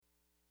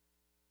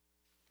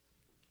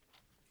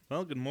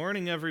Well, good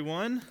morning,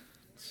 everyone.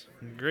 It's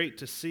great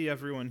to see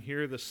everyone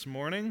here this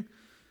morning.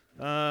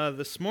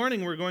 This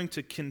morning, we're going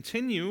to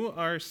continue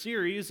our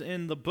series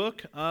in the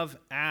book of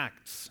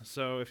Acts.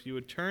 So if you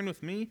would turn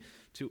with me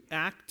to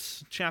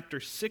Acts chapter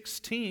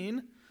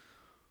 16,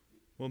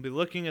 we'll be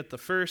looking at the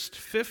first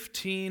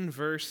 15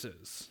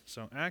 verses.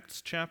 So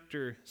Acts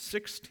chapter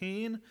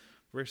 16,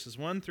 verses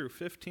 1 through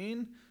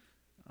 15.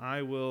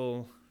 I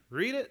will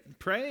read it,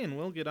 pray, and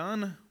we'll get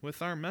on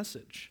with our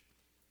message.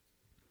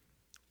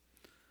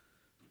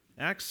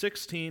 Acts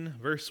 16,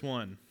 verse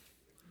 1.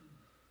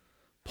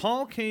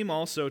 Paul came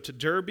also to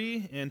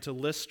Derbe and to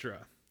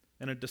Lystra,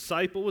 and a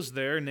disciple was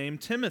there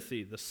named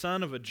Timothy, the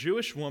son of a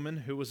Jewish woman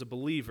who was a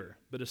believer,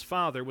 but his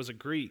father was a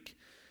Greek.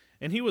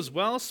 And he was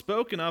well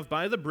spoken of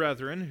by the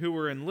brethren who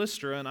were in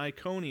Lystra and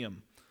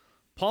Iconium.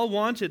 Paul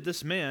wanted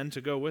this man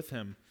to go with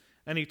him,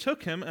 and he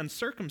took him and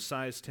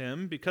circumcised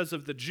him because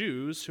of the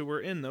Jews who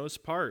were in those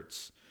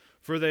parts,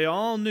 for they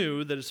all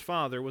knew that his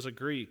father was a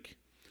Greek.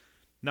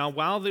 Now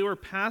while they were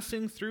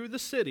passing through the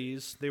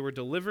cities, they were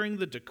delivering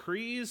the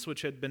decrees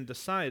which had been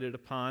decided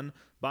upon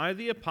by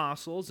the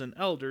apostles and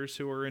elders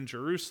who were in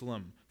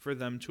Jerusalem for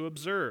them to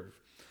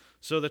observe.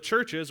 So the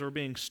churches were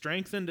being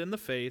strengthened in the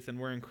faith and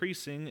were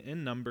increasing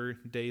in number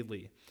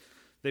daily.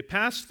 They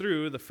passed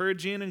through the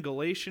Phrygian and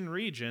Galatian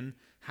region,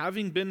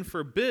 having been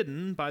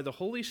forbidden by the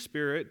Holy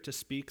Spirit to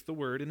speak the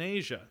word in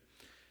Asia.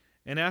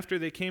 And after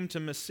they came to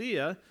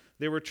Mysia,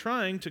 they were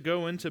trying to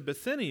go into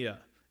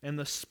Bithynia, and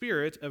the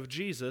Spirit of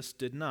Jesus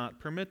did not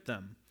permit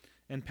them.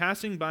 And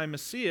passing by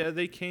Mysia,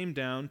 they came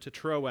down to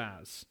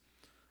Troas.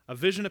 A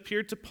vision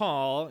appeared to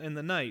Paul in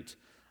the night.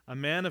 A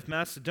man of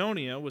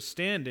Macedonia was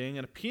standing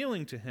and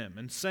appealing to him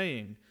and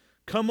saying,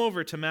 "Come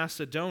over to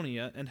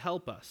Macedonia and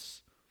help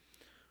us."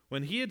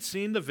 When he had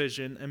seen the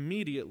vision,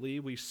 immediately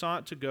we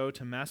sought to go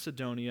to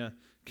Macedonia,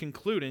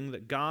 concluding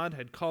that God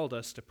had called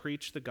us to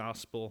preach the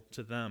gospel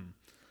to them.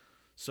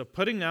 So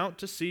putting out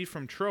to sea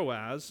from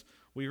Troas,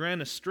 we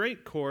ran a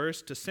straight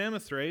course to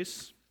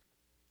Samothrace,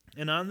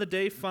 and on the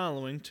day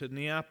following to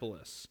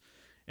Neapolis,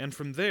 and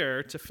from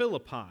there to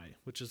Philippi,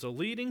 which is a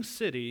leading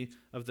city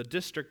of the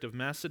district of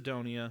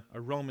Macedonia, a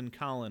Roman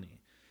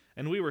colony.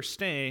 And we were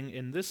staying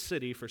in this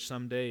city for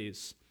some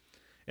days.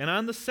 And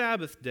on the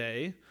Sabbath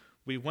day,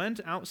 we went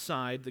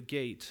outside the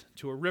gate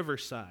to a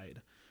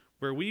riverside,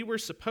 where we were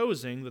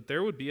supposing that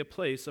there would be a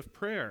place of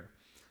prayer.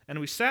 And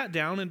we sat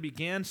down and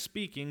began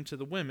speaking to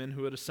the women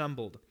who had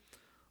assembled.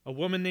 A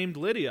woman named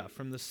Lydia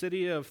from the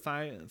city of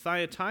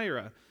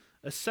Thyatira,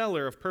 a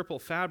seller of purple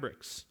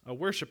fabrics, a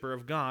worshiper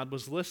of God,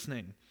 was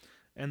listening,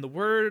 and the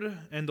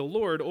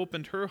Lord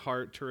opened her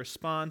heart to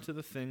respond to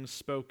the things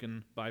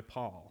spoken by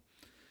Paul.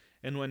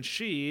 And when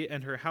she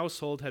and her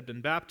household had been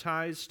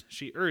baptized,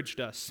 she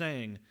urged us,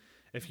 saying,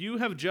 "If you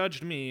have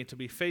judged me to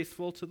be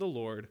faithful to the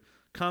Lord,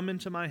 come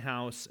into my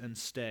house and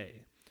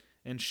stay."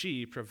 And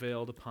she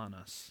prevailed upon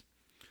us.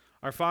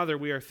 Our Father,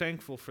 we are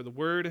thankful for the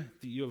word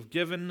that you have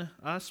given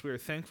us. We are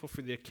thankful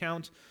for the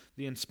account,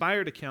 the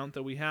inspired account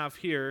that we have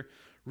here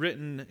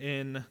written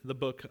in the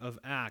book of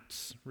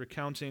Acts,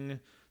 recounting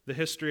the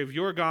history of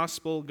your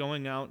gospel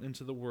going out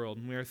into the world.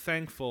 And we are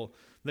thankful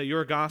that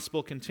your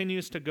gospel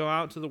continues to go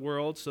out to the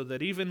world so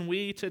that even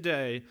we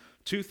today,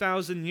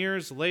 2,000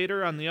 years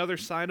later on the other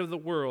side of the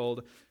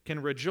world, can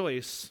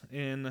rejoice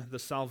in the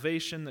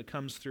salvation that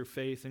comes through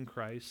faith in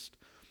Christ.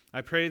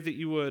 I pray that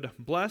you would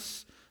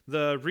bless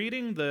the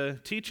reading,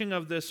 the teaching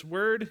of this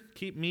word.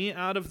 Keep me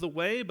out of the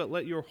way, but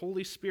let your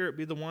Holy Spirit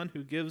be the one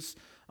who gives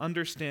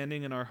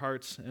understanding in our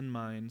hearts and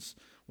minds.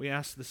 We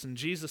ask this in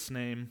Jesus'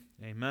 name.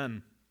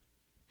 Amen.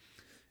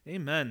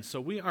 Amen.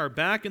 So we are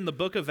back in the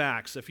book of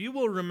Acts. If you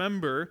will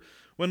remember,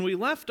 when we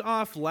left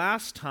off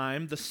last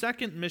time, the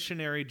second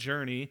missionary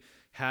journey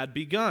had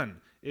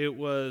begun. It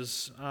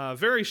was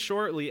very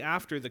shortly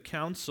after the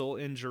council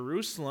in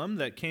Jerusalem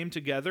that came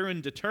together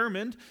and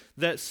determined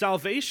that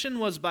salvation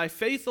was by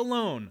faith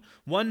alone.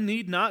 One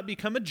need not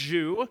become a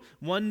Jew,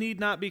 one need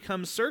not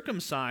become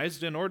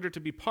circumcised in order to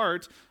be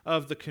part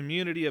of the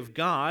community of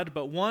God,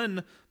 but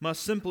one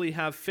must simply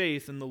have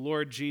faith in the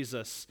Lord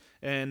Jesus,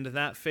 and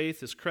that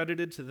faith is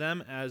credited to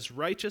them as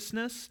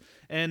righteousness,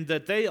 and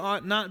that they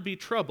ought not be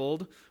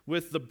troubled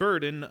with the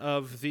burden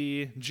of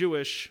the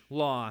Jewish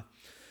law.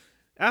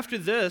 After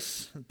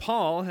this,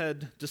 Paul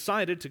had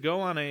decided to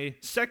go on a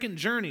second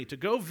journey, to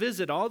go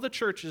visit all the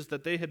churches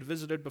that they had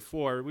visited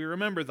before. We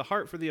remember the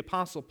heart for the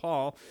Apostle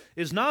Paul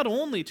is not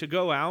only to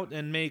go out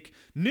and make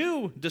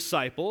new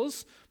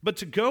disciples, but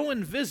to go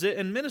and visit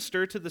and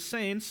minister to the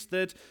saints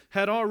that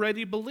had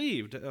already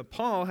believed.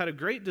 Paul had a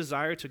great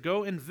desire to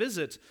go and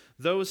visit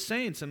those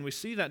saints, and we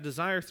see that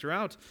desire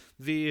throughout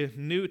the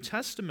New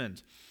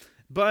Testament.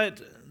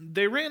 But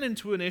they ran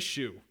into an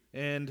issue.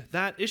 And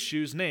that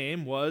issue's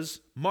name was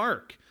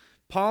Mark.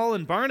 Paul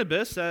and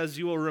Barnabas, as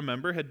you will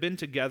remember, had been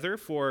together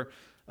for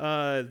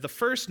the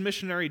first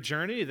missionary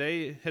journey.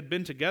 They had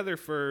been together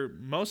for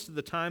most of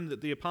the time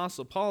that the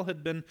Apostle Paul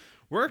had been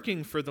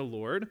working for the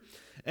Lord.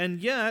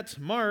 And yet,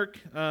 Mark,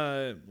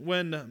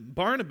 when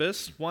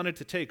Barnabas wanted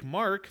to take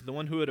Mark, the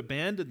one who had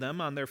abandoned them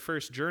on their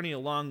first journey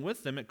along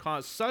with them, it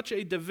caused such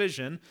a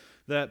division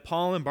that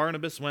Paul and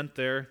Barnabas went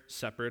their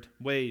separate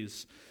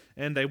ways.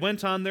 And they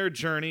went on their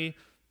journey.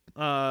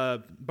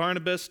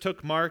 Barnabas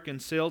took Mark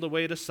and sailed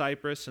away to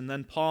Cyprus, and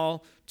then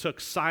Paul took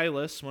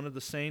Silas, one of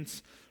the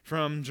saints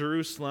from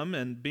Jerusalem,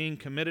 and being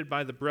committed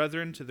by the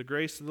brethren to the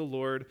grace of the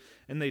Lord,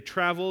 and they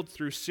traveled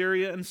through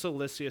Syria and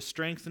Cilicia,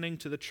 strengthening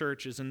to the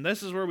churches. And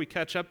this is where we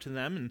catch up to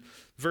them in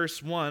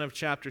verse 1 of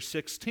chapter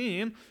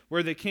 16,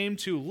 where they came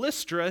to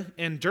Lystra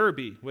and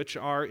Derbe, which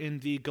are in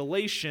the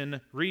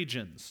Galatian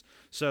regions.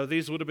 So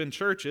these would have been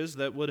churches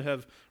that would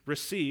have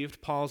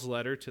received Paul's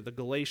letter to the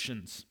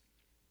Galatians.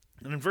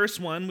 And in verse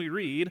 1, we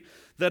read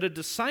that a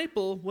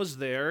disciple was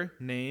there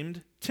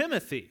named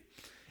Timothy.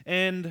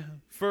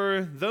 And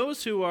for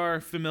those who are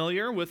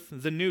familiar with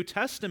the New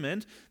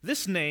Testament,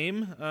 this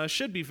name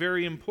should be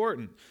very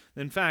important.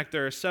 In fact,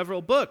 there are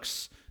several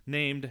books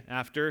named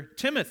after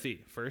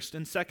Timothy, 1st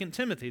and 2nd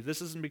Timothy.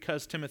 This isn't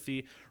because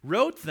Timothy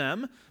wrote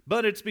them,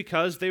 but it's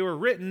because they were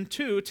written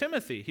to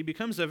Timothy. He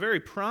becomes a very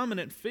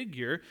prominent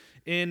figure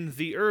in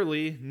the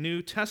early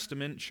New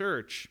Testament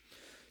church.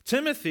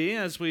 Timothy,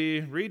 as we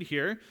read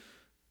here,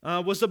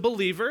 was a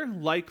believer,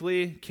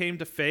 likely came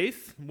to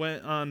faith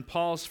on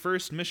Paul's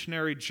first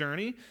missionary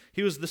journey.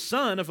 He was the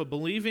son of a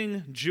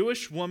believing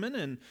Jewish woman,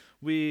 and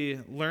we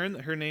learn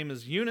that her name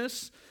is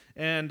Eunice,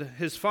 and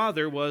his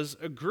father was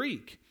a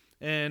Greek.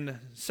 And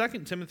 2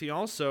 Timothy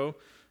also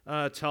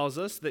tells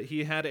us that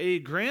he had a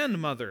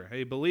grandmother,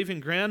 a believing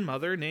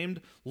grandmother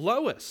named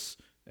Lois,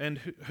 and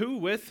who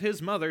with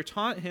his mother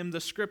taught him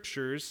the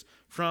scriptures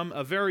from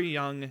a very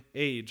young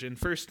age. In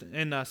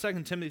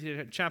 2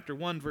 Timothy chapter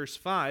 1, verse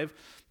 5,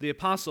 the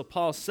Apostle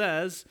Paul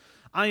says,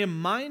 "I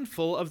am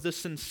mindful of the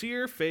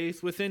sincere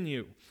faith within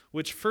you,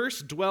 which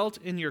first dwelt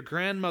in your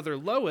grandmother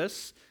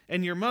Lois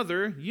and your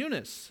mother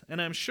Eunice,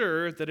 and I'm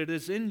sure that it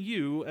is in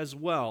you as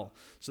well."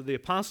 So the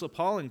Apostle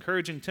Paul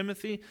encouraging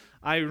Timothy,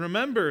 I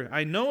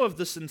know of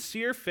the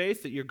sincere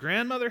faith that your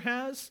grandmother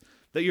has,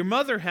 that your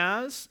mother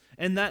has,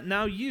 and that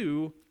now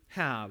you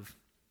have.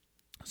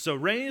 So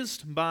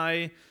raised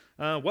by,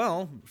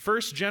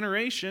 first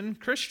generation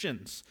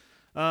Christians.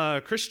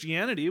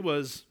 Christianity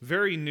was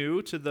very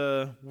new to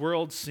the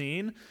world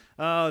scene.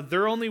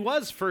 There only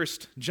was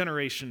first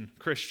generation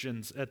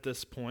Christians at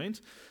this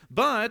point.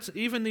 But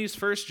even these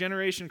first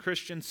generation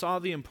Christians saw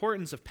the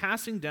importance of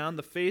passing down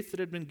the faith that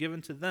had been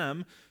given to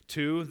them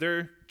to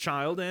their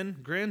child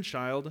and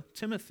grandchild,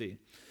 Timothy.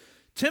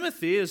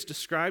 Timothy is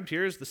described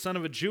here as the son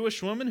of a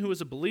Jewish woman who was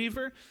a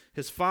believer.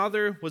 His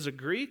father was a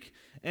Greek,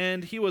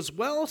 and he was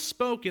well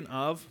spoken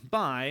of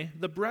by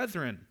the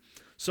brethren.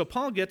 So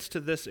Paul gets to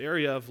this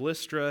area of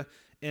Lystra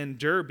and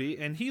Derbe,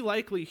 and he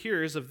likely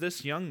hears of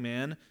this young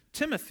man,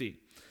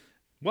 Timothy,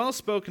 well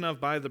spoken of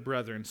by the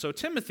brethren. So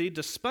Timothy,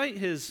 despite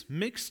his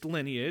mixed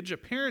lineage,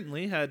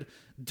 apparently had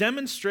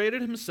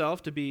demonstrated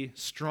himself to be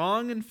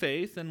strong in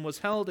faith and was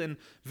held in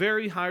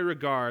very high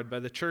regard by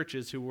the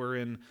churches who were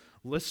in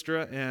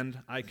Lystra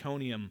and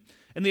Iconium.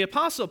 And the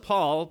Apostle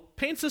Paul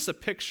paints us a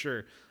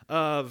picture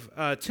of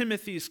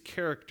Timothy's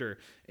character.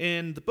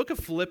 In the book of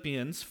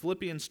Philippians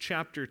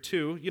chapter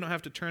 2, you don't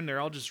have to turn there,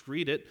 I'll just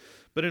read it,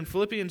 but in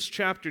Philippians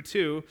chapter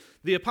 2,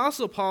 the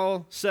Apostle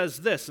Paul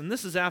says this, and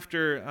this is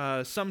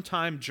after some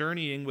time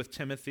journeying with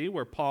Timothy,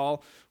 where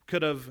Paul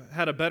could have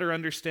had a better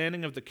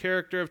understanding of the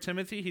character of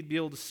Timothy. He'd be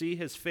able to see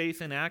his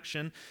faith in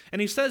action. And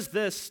he says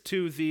this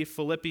to the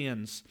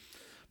Philippians,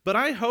 "But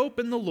I hope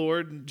in the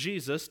Lord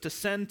Jesus to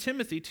send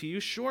Timothy to you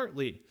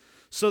shortly,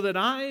 so that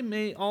I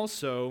may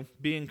also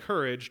be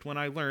encouraged when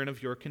I learn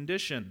of your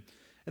condition."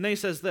 And then he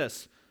says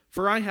this,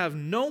 "For I have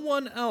no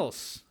one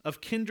else of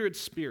kindred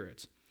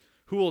spirit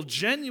who will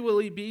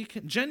genuinely be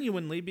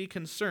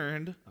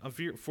concerned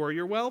for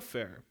your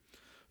welfare.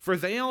 For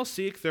they all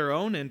seek their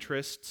own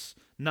interests,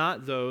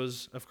 not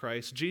those of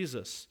Christ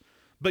Jesus.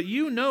 But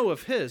you know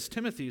of his,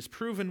 Timothy's,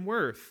 proven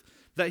worth,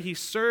 that he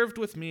served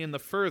with me in the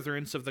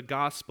furtherance of the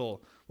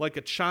gospel, like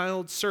a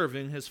child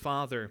serving his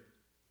father.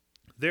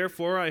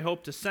 Therefore, I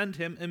hope to send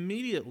him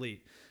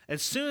immediately,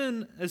 as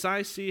soon as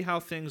I see how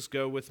things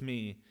go with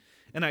me.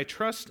 And I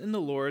trust in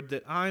the Lord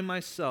that I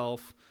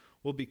myself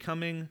will be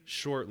coming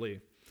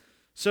shortly."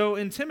 So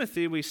in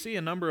Timothy, we see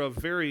a number of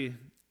very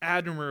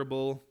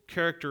admirable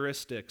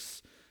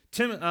characteristics.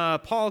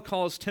 Paul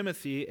calls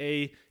Timothy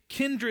a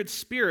kindred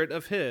spirit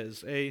of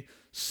his, a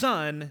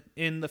son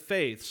in the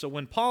faith. So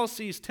when Paul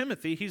sees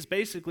Timothy, he's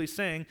basically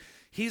saying,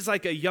 he's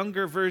like a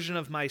younger version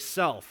of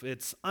myself.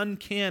 It's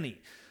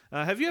uncanny.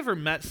 Have you ever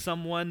met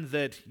someone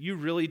that you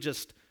really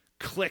just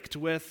clicked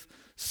with?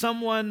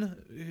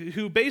 Someone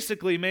who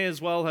basically may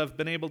as well have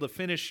been able to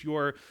finish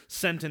your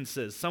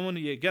sentences. Someone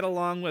you get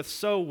along with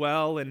so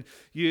well, and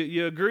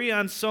you agree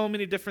on so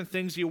many different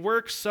things. You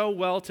work so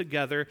well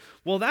together.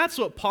 Well, that's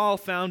what Paul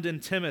found in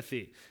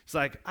Timothy. It's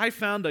like, I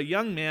found a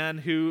young man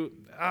who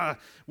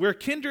we're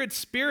kindred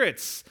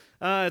spirits.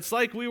 It's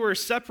like we were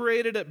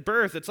separated at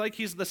birth. It's like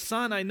he's the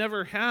son I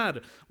never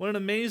had. What an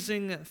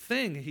amazing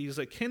thing. He's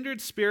a kindred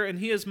spirit, and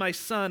he is my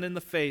son in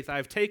the faith.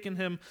 I've taken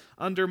him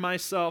under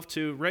myself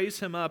to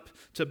raise him up,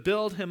 to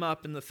build him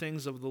up in the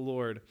things of the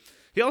Lord.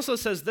 He also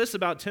says this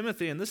about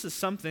Timothy, and this is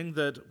something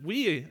that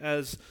we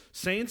as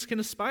saints can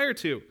aspire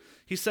to.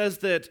 He says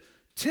that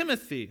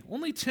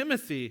only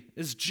Timothy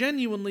is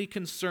genuinely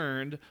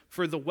concerned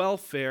for the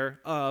welfare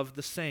of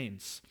the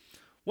saints.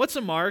 What's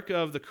a mark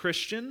of the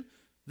Christian?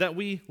 That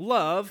we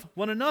love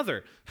one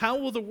another. How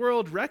will the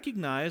world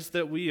recognize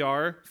that we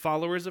are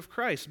followers of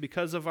Christ?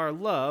 Because of our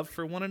love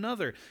for one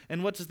another.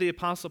 And what does the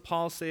Apostle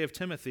Paul say of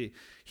Timothy?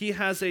 He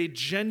has a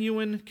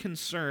genuine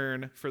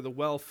concern for the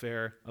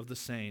welfare of the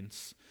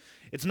saints.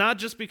 It's not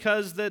just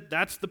because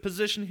that's the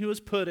position he was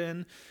put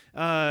in.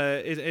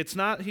 It's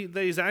not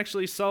that he's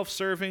actually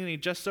self-serving and he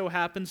just so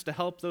happens to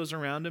help those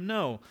around him.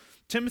 No.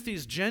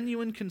 Timothy's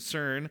genuine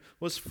concern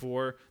was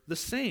for the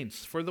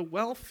saints, for the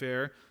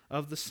welfare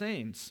of the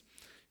saints.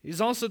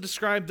 He's also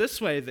described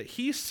this way, that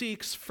he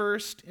seeks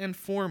first and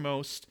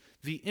foremost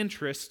the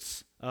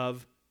interests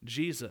of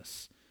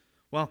Jesus.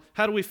 Well,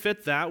 how do we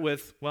fit that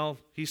with,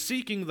 he's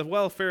seeking the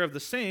welfare of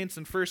the saints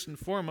and first and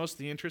foremost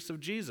the interests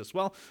of Jesus?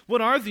 Well,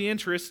 what are the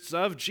interests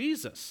of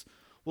Jesus?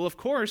 Well, of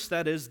course,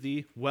 that is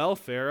the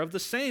welfare of the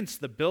saints,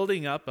 the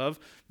building up of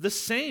the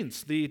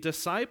saints, the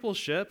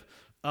discipleship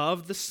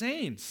of the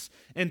saints.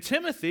 And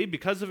Timothy,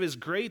 because of his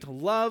great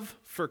love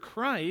for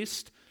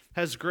Christ,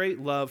 has great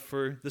love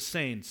for the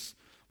saints.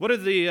 What are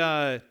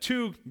the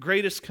two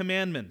greatest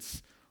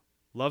commandments?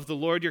 Love the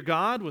Lord your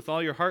God with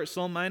all your heart,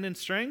 soul, mind, and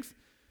strength.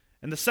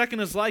 And the second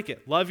is like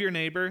it. Love your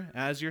neighbor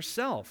as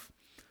yourself.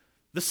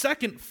 The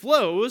second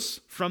flows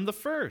from the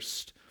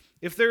first.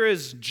 If there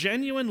is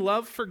genuine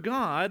love for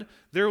God,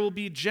 there will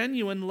be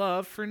genuine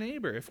love for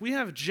neighbor. If we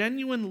have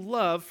genuine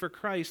love for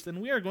Christ, then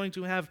we are going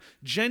to have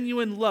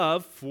genuine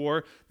love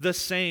for the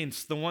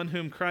saints, the one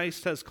whom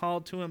Christ has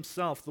called to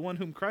himself, the one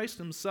whom Christ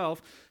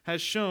himself has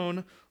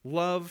shown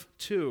love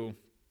to.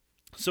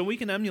 So we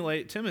can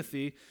emulate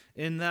Timothy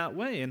in that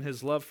way, in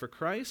his love for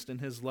Christ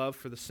and his love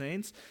for the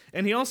saints.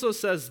 And he also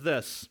says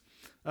this,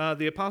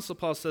 the Apostle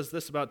Paul says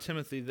this about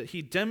Timothy, that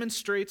he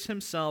demonstrates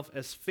himself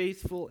as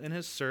faithful in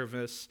his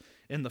service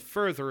in the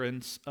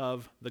furtherance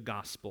of the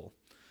gospel.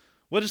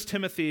 What is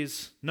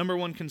Timothy's number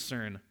one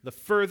concern? The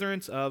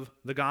furtherance of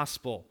the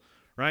gospel,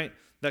 right?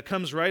 That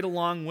comes right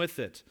along with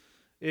it.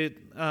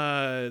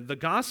 The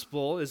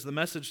gospel is the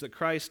message that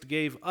Christ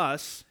gave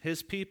us,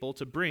 his people,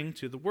 to bring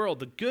to the world.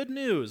 The good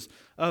news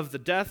of the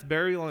death,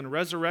 burial, and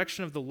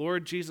resurrection of the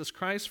Lord Jesus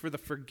Christ for the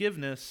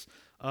forgiveness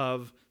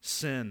of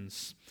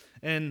sins.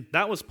 And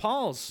that was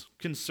Paul's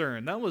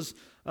concern. That was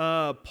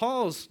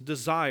Paul's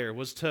desire,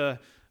 was to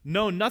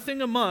know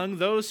nothing among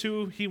those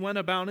who he went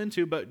about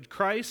into but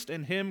Christ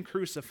and him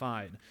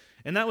crucified.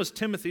 And that was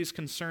Timothy's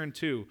concern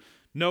too.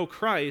 Know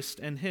Christ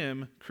and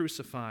him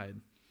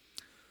crucified.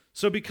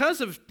 So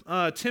because of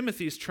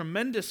Timothy's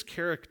tremendous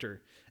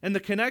character and the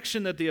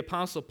connection that the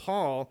Apostle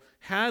Paul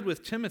had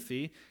with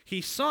Timothy,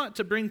 he sought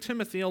to bring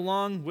Timothy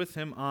along with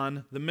him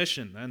on the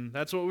mission. And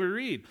that's what we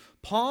read.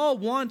 Paul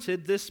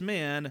wanted this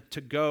man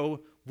to go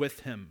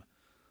with him.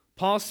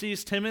 Paul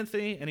sees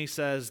Timothy and he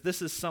says,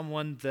 this is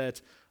someone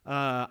that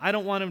I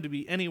don't want him to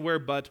be anywhere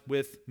but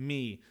with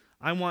me.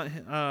 I want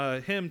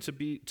him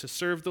to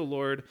serve the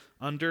Lord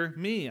under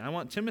me. I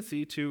want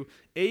Timothy to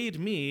aid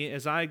me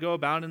as I go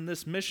about in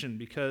this mission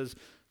because,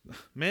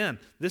 man,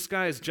 this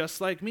guy is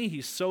just like me.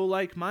 He's so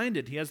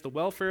like-minded. He has the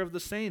welfare of the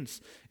saints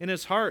in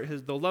his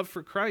heart, the love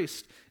for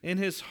Christ in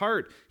his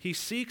heart. He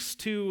seeks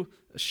to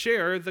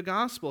share the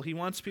gospel. He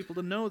wants people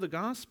to know the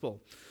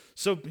gospel.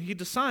 So he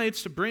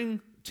decides to bring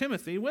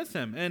Timothy with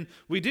him. And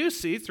we do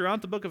see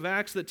throughout the book of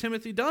Acts that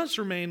Timothy does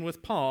remain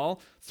with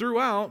Paul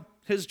throughout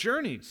his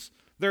journeys.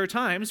 There are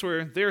times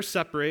where they're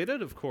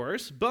separated, of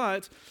course,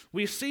 but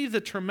we see the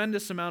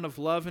tremendous amount of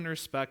love and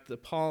respect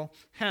that Paul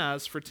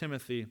has for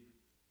Timothy.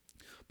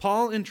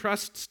 Paul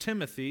entrusts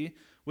Timothy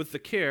with the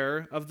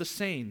care of the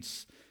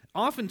saints.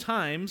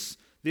 Oftentimes,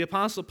 the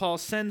Apostle Paul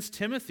sends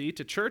Timothy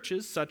to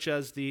churches such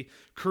as the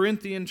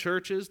Corinthian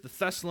churches, the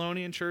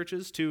Thessalonian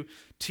churches, to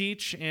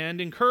teach and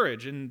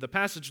encourage. In the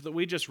passage that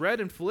we just read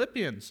in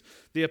Philippians,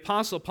 the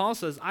Apostle Paul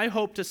says, I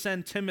hope to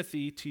send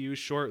Timothy to you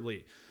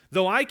shortly.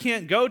 Though I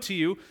can't go to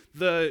you,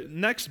 the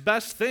next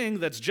best thing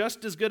that's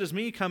just as good as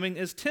me coming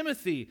is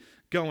Timothy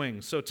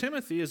going. So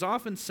Timothy is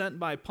often sent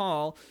by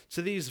Paul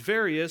to these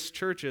various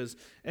churches.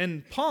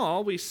 And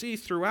Paul, we see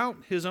throughout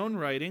his own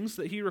writings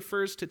that he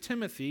refers to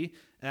Timothy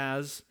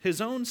as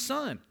his own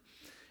son.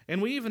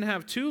 And we even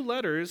have 2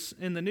 letters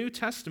in the New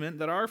Testament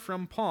that are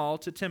from Paul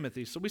to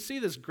Timothy. So we see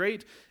this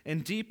great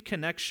and deep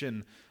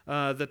connection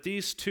that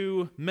these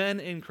 2 men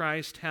in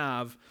Christ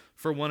have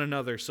for one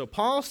another. So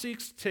Paul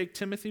seeks to take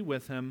Timothy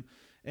with him,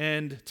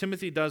 and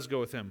Timothy does go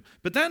with him.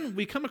 But then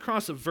we come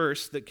across a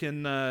verse that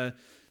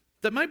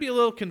that might be a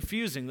little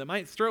confusing, that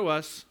might throw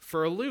us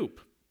for a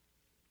loop.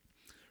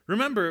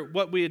 Remember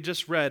what we had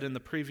just read in the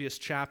previous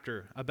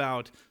chapter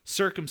about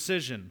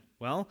circumcision.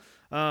 Well,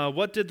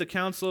 what did the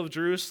Council of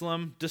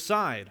Jerusalem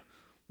decide?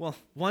 Well,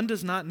 one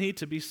does not need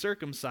to be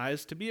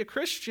circumcised to be a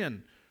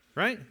Christian,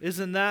 right?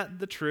 Isn't that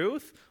the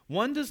truth?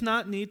 One does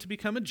not need to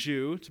become a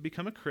Jew to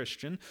become a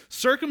Christian.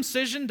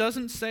 Circumcision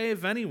doesn't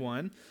save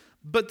anyone.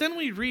 But then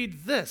we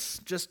read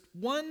this, just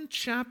one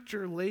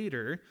chapter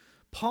later,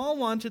 Paul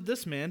wanted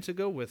this man to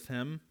go with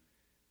him,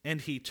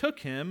 and he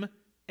took him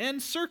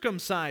and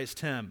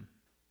circumcised him.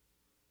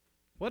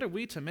 What are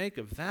we to make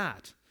of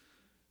that?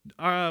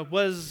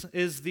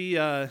 Is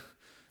the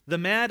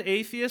mad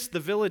atheist, the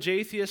village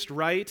atheist,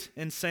 right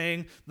in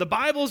saying the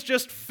Bible's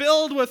just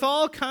filled with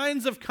all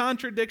kinds of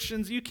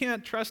contradictions? You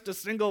can't trust a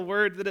single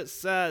word that it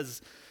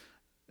says.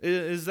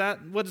 Is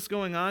that what is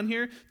going on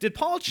here? Did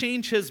Paul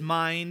change his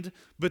mind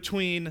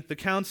between the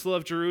Council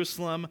of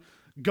Jerusalem,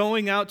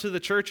 going out to the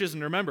churches?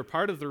 And remember,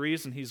 part of the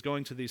reason he's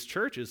going to these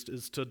churches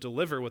is to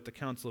deliver what the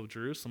Council of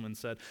Jerusalem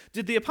said.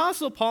 Did the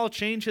Apostle Paul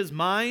change his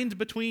mind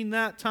between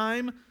that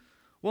time?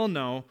 Well,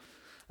 no.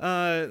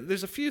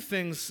 There's a few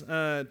things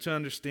to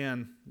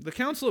understand. The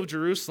Council of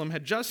Jerusalem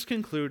had just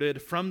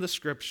concluded from the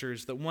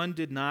Scriptures that one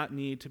did not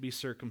need to be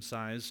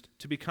circumcised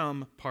to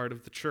become part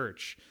of the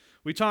church.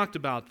 We talked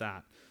about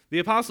that. The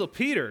Apostle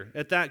Peter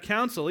at that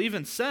council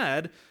even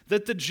said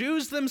that the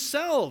Jews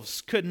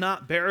themselves could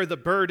not bear the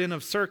burden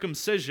of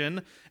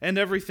circumcision and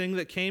everything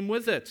that came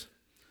with it.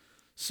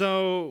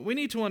 So we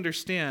need to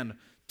understand,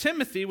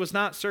 Timothy was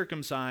not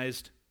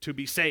circumcised to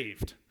be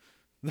saved.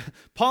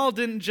 Paul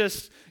didn't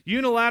just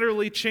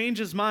unilaterally change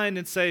his mind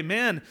and say,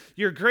 man,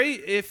 you're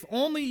great if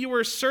only you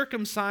were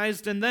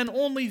circumcised, and then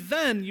only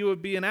then you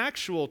would be an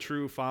actual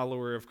true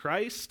follower of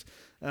Christ.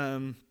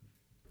 That's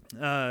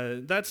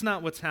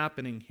not what's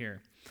happening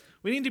here.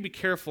 We need to be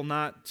careful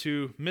not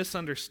to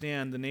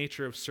misunderstand the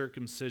nature of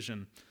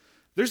circumcision.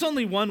 There's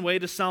only one way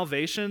to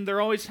salvation. There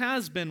always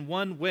has been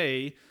one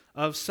way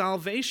of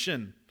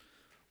salvation.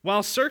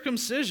 While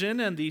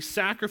circumcision and the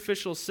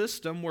sacrificial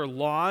system were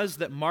laws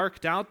that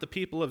marked out the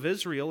people of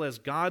Israel as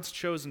God's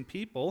chosen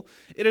people,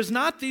 it is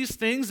not these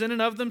things in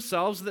and of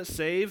themselves that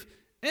save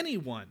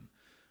anyone.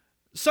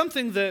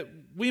 Something that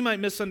we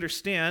might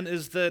misunderstand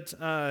is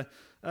that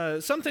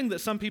something that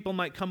some people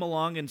might come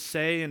along and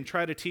say and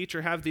try to teach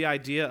or have the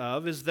idea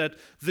of is that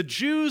the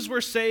Jews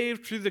were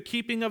saved through the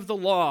keeping of the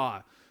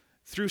law,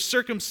 through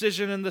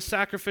circumcision and the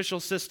sacrificial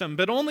system,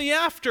 but only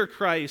after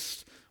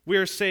Christ we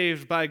are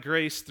saved by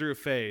grace through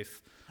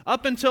faith.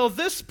 Up until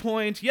this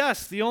point,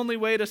 yes, the only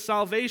way to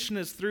salvation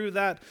is through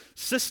that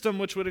system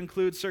which would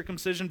include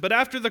circumcision, but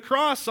after the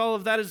cross, all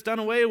of that is done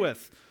away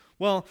with.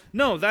 Well,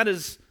 no, that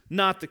is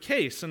not the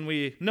case, and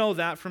we know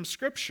that from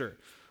Scripture.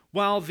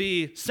 While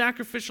the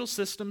sacrificial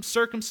system,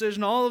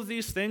 circumcision, all of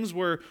these things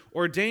were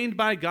ordained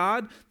by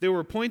God, they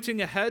were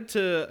pointing ahead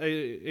to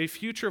a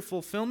future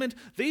fulfillment,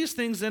 these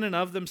things in and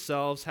of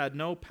themselves had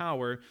no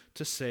power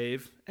to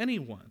save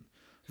anyone.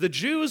 The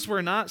Jews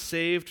were not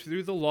saved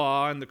through the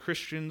law, and the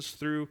Christians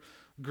through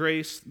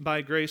grace,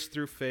 by grace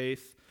through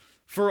faith.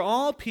 For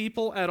all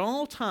people at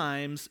all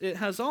times, it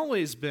has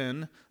always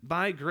been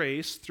by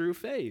grace through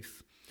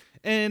faith.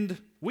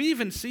 And we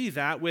even see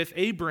that with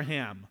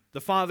Abraham,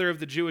 the father of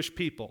the Jewish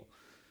people.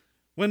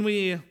 When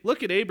we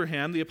look at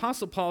Abraham, the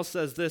Apostle Paul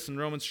says this in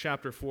Romans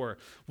chapter 4,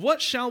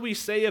 "What shall we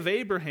say of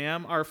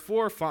Abraham, our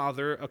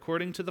forefather,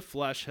 according to the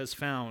flesh, has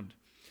found?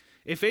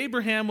 If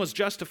Abraham was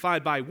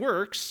justified by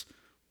works,"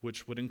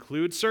 which would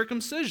include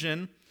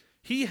circumcision,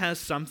 "he has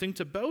something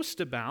to boast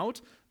about,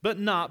 but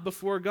not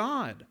before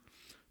God.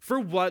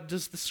 For what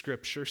does the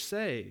Scripture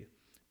say?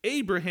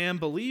 Abraham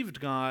believed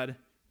God,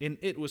 and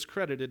it was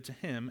credited to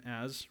him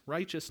as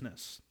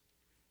righteousness."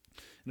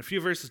 And a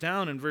few verses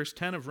down in verse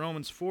 10 of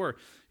Romans 4,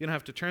 you don't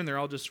have to turn there,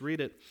 I'll just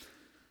read it.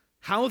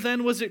 "How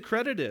then was it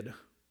credited?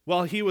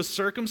 While he was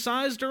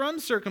circumcised or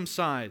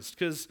uncircumcised?"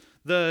 Because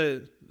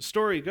the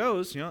story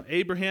goes,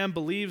 Abraham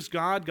believes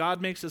God,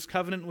 God makes his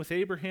covenant with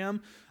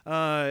Abraham,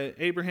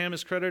 Abraham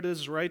is credited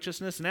as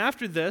righteousness, and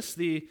after this,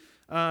 the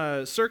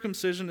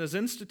circumcision is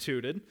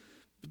instituted.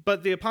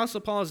 But the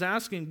Apostle Paul is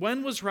asking,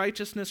 when was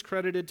righteousness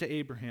credited to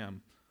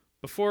Abraham?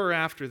 Before or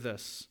after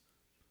this?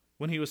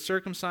 When he was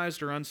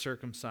circumcised or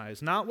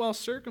uncircumcised? Not while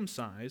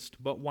circumcised,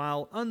 but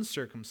while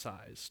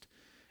uncircumcised.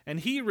 And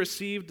he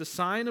received a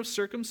sign of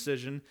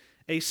circumcision,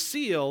 a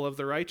seal of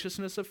the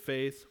righteousness of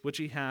faith, which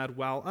he had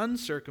while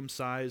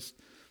uncircumcised,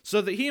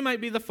 so that he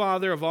might be the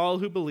father of all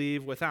who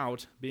believe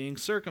without being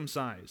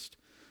circumcised,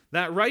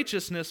 that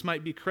righteousness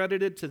might be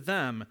credited to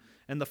them,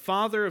 and the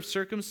father of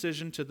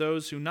circumcision to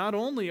those who not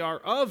only are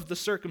of the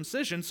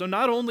circumcision, so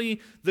not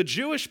only the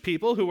Jewish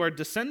people who are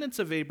descendants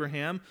of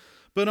Abraham,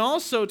 but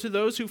also to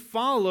those who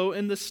follow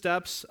in the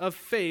steps of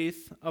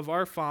faith of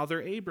our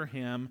father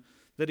Abraham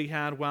that he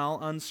had while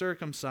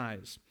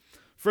uncircumcised.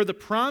 For the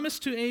promise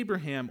to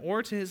Abraham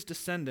or to his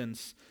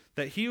descendants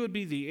that he would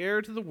be the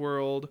heir to the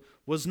world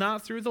was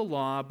not through the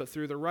law, but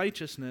through the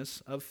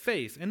righteousness of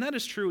faith. And that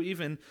is true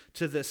even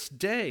to this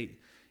day.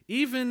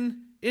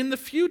 Even in the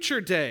future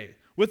day,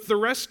 with the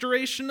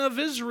restoration of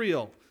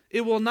Israel,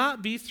 it will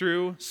not be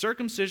through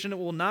circumcision. It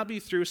will not be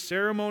through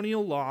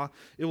ceremonial law.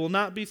 It will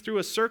not be through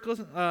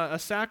a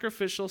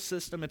sacrificial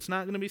system. It's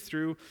not going to be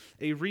through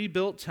a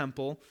rebuilt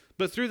temple,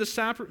 but through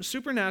the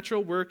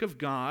supernatural work of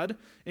God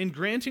in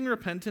granting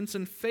repentance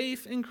and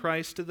faith in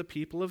Christ to the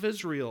people of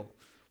Israel,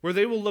 where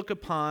they will look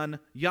upon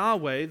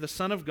Yahweh, the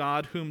Son of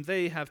God, whom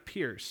they have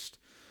pierced.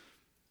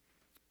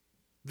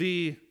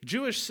 The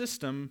Jewish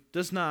system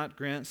does not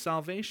grant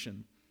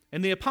salvation,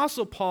 and the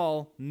Apostle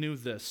Paul knew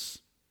this.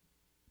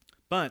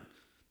 But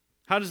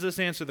how does this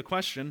answer the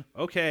question?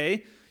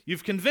 Okay,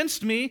 you've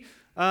convinced me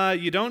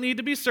you don't need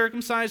to be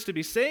circumcised to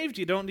be saved.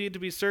 You don't need to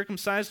be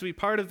circumcised to be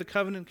part of the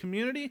covenant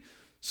community.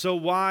 So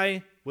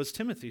why was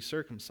Timothy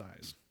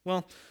circumcised?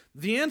 Well,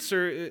 the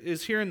answer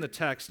is here in the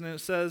text, and it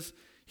says,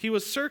 he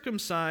was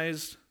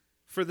circumcised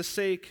for the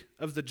sake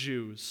of the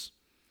Jews.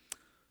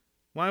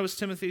 Why was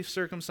Timothy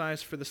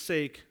circumcised? For the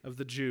sake of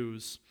the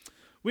Jews.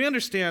 We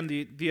understand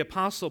the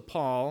Apostle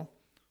Paul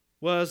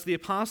was the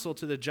apostle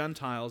to the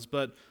Gentiles,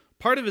 but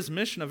part of his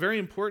mission, a very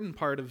important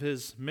part of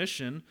his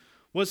mission,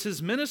 was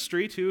his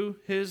ministry to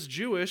his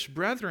Jewish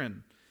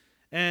brethren.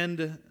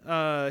 And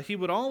he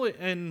would always,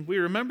 and we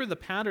remember the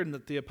pattern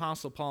that the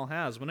Apostle Paul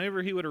has.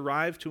 Whenever he would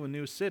arrive to a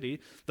new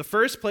city, the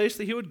first place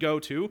that he would go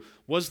to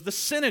was the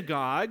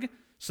synagogue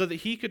so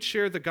that he could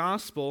share the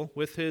gospel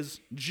with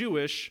his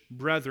Jewish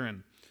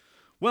brethren.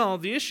 Well,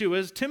 the issue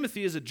is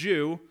Timothy is a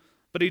Jew,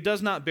 but he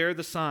does not bear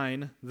the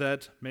sign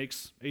that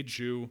makes a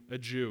Jew a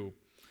Jew.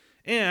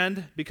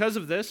 And because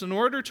of this, in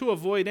order to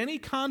avoid any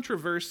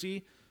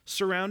controversy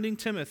surrounding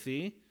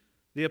Timothy,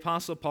 the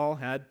Apostle Paul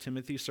had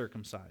Timothy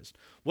circumcised.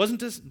 Wasn't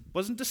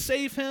to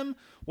save him,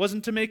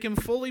 wasn't to make him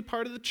fully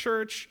part of the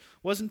church,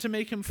 wasn't to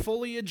make him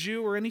fully a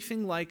Jew or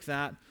anything like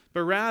that,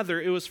 but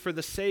rather it was for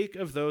the sake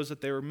of those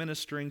that they were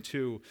ministering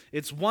to.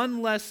 It's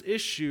one less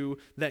issue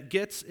that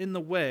gets in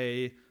the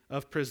way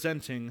of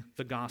presenting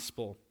the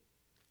gospel.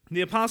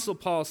 The Apostle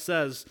Paul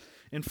says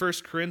in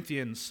 1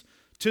 Corinthians,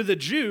 "To the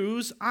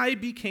Jews I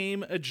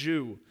became a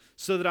Jew,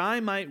 so that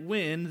I might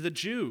win the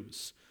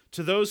Jews.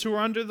 To those who are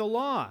under the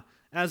law,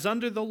 as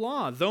under the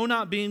law, though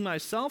not being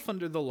myself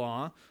under the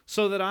law,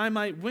 so that I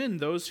might win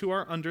those who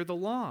are under the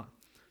law.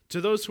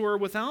 To those who are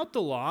without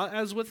the law,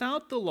 as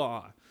without the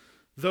law,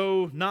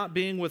 though not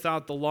being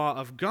without the law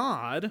of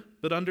God,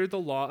 but under the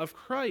law of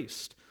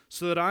Christ,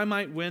 so that I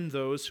might win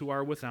those who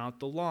are without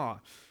the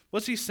law."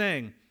 What's he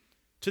saying?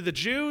 To the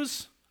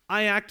Jews,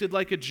 I acted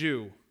like a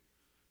Jew.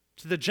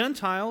 To the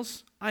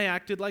Gentiles, I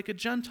acted like a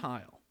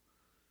Gentile.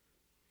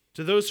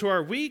 To those who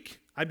are weak,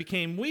 I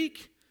became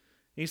weak.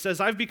 He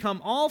says, I've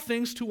become all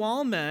things to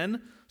all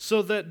men,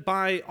 so that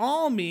by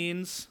all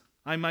means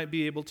I might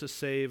be able to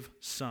save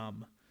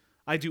some.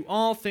 I do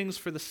all things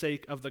for the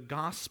sake of the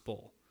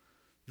gospel,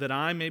 that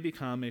I may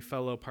become a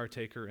fellow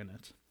partaker in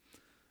it.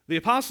 The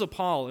Apostle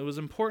Paul, it was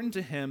important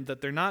to him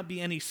that there not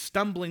be any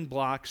stumbling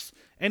blocks,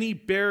 any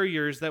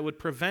barriers that would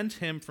prevent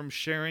him from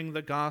sharing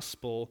the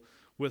gospel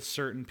with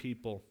certain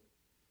people.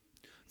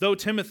 Though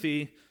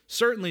Timothy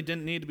certainly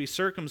didn't need to be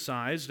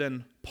circumcised,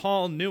 and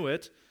Paul knew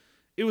it,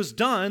 it was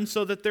done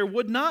so that there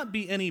would not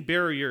be any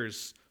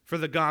barriers for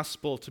the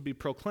gospel to be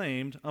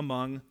proclaimed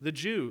among the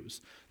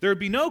Jews. There would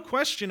be no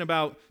question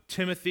about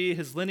Timothy,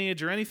 his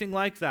lineage, or anything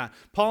like that.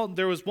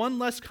 There was one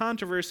less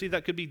controversy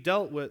that could be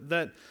dealt with,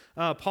 that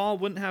Paul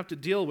wouldn't have to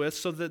deal with,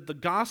 so that the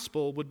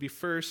gospel would be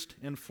first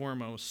and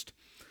foremost.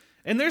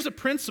 And there's a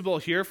principle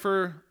here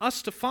for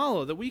us to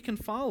follow, that we can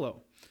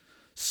follow.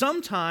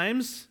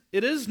 Sometimes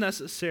it is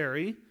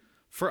necessary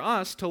for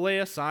us to lay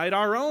aside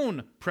our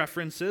own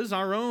preferences,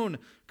 our own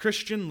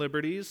Christian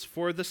liberties,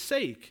 for the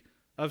sake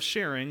of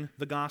sharing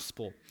the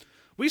gospel.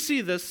 We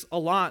see this a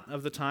lot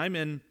of the time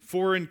in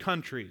foreign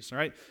countries,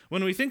 right?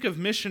 When we think of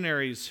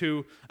missionaries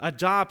who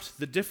adopt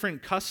the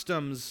different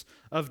customs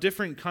of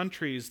different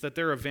countries that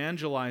they're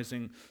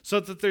evangelizing, so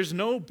that there's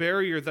no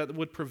barrier that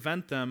would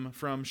prevent them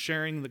from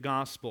sharing the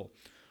gospel.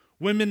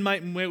 Women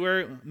might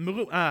wear a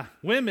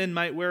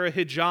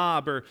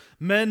hijab, or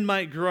men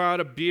might grow out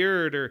a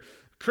beard, or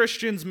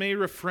Christians may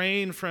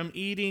refrain from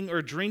eating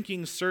or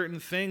drinking certain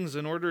things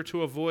in order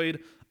to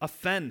avoid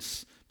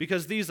offense,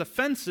 because these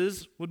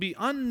offenses would be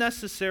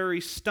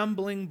unnecessary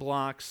stumbling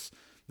blocks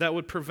that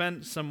would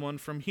prevent someone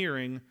from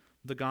hearing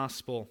the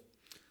gospel.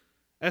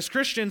 As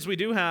Christians, we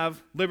do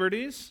have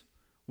liberties.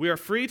 We are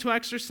free to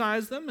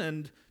exercise them,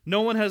 and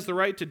no one has the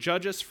right to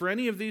judge us for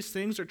any of these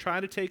things or try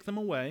to take them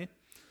away.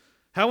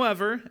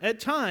 However, at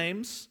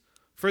times,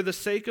 for the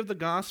sake of the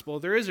gospel,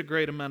 there is a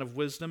great amount of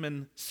wisdom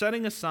in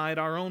setting aside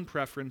our own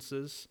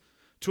preferences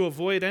to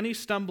avoid any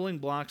stumbling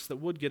blocks that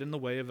would get in the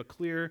way of a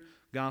clear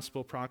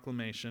gospel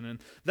proclamation. And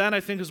that, I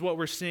think, is what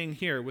we're seeing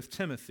here with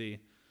Timothy.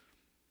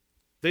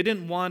 They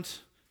didn't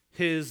want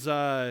his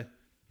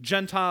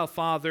Gentile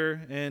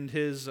father and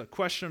his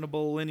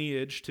questionable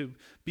lineage to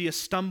be a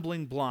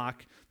stumbling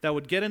block that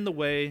would get in the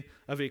way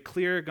of a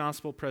clear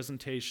gospel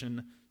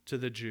presentation to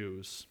the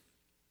Jews.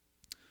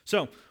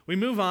 So, we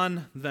move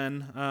on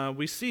then.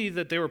 We see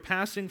that they were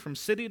passing from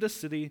city to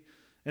city,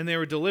 and they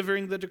were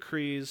delivering the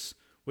decrees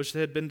which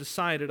had been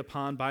decided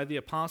upon by the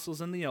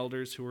apostles and the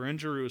elders who were in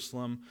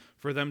Jerusalem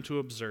for them to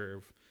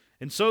observe.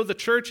 And so the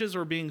churches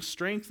were being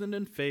strengthened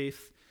in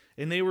faith,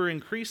 and they were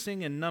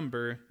increasing in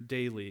number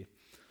daily.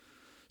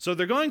 So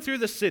they're going through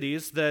the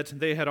cities that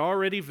they had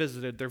already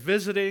visited. They're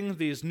visiting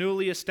these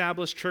newly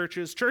established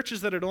churches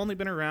that had only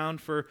been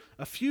around for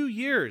a few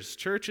years,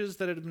 churches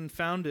that had been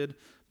founded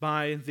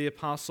by the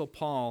Apostle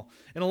Paul.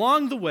 And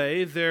along the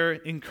way, they're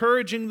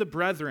encouraging the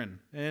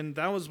brethren. And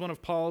that was one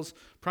of Paul's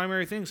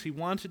primary things. He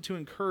wanted to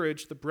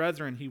encourage the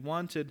brethren. He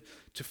wanted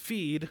to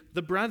feed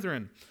the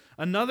brethren.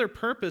 Another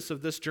purpose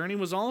of this journey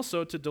was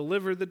also to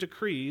deliver the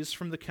decrees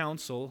from the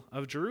Council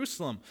of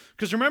Jerusalem.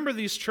 Because remember,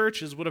 these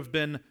churches would have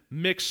been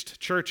mixed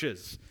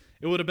churches.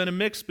 It would have been a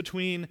mix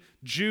between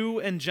Jew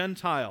and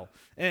Gentile.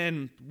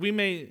 And it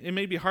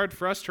may be hard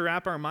for us to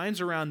wrap our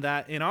minds around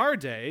that in our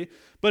day,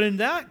 but in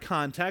that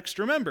context,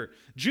 remember,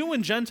 Jew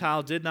and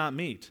Gentile did not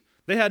meet.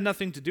 They had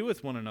nothing to do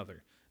with one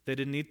another. They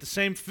didn't eat the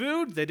same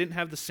food, they didn't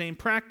have the same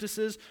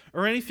practices,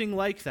 or anything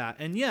like that.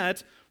 And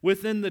yet,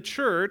 within the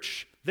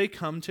church, they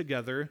come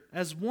together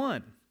as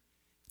one.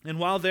 And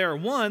while they are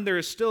one, there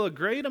is still a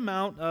great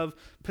amount of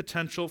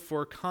potential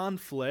for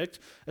conflict,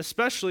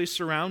 especially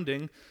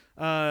surrounding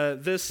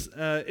this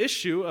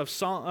issue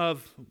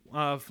of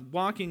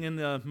walking in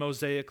the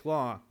Mosaic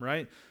law,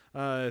 right?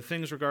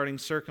 Things regarding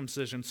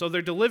circumcision. So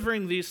they're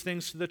delivering these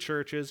things to the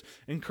churches,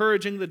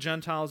 encouraging the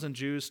Gentiles and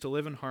Jews to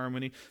live in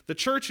harmony. The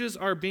churches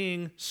are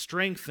being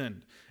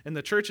strengthened, and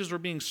the churches were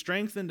being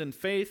strengthened in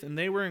faith, and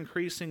they were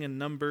increasing in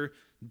number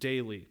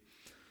daily.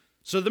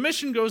 So the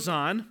mission goes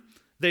on.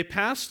 They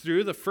pass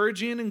through the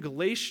Phrygian and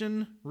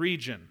Galatian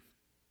region.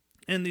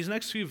 In these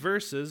next few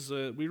verses,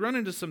 we run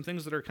into some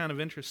things that are kind of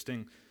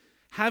interesting.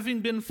 Having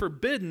been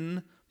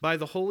forbidden by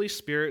the Holy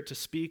Spirit to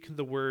speak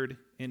the word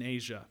in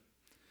Asia.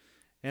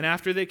 And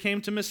after they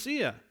came to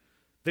Mysia,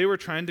 they were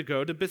trying to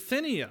go to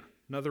Bithynia,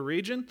 another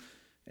region,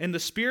 and the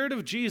Spirit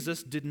of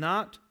Jesus did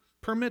not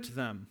permit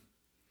them.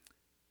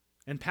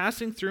 And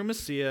passing through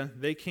Mysia,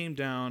 they came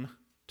down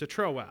to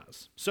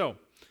Troas. So,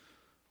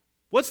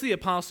 what's the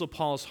Apostle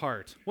Paul's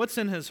heart? What's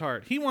in his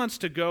heart? He wants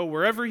to go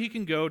wherever he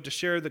can go to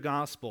share the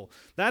gospel.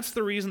 That's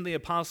the reason the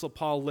Apostle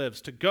Paul lives,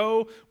 to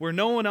go where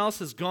no one else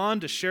has gone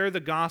to share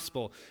the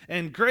gospel.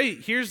 And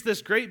great, here's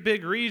this great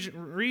big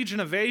region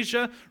of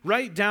Asia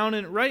right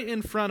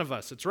in front of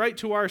us. It's right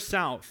to our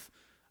south.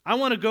 I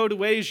want to go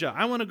to Asia.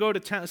 I want to go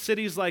to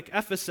cities like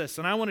Ephesus,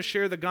 and I want to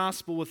share the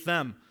gospel with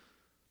them.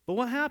 But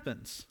what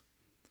happens?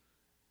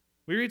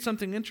 We read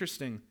something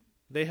interesting.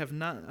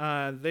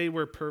 They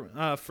were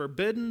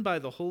forbidden by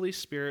the Holy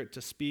Spirit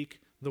to speak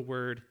the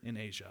word in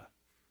Asia.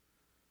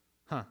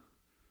 What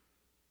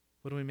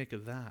do we make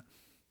of that?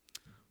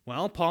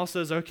 Well, Paul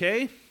says,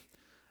 okay,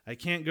 I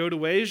can't go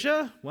to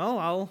Asia. Well,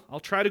 I'll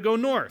try to go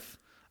north.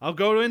 I'll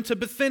go into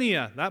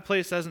Bithynia. That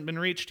place hasn't been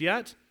reached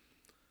yet.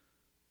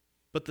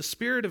 But the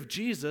Spirit of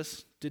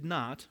Jesus did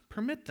not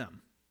permit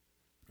them.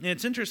 And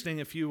it's interesting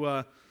if you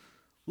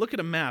look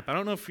at a map. I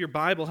don't know if your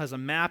Bible has a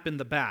map in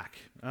the back.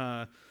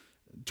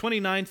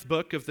 29th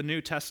book of the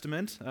New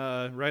Testament,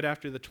 right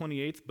after the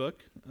 28th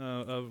book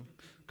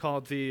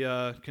called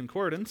the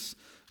Concordance.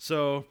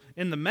 So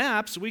in the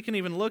maps, we can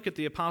even look at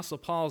the Apostle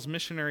Paul's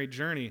missionary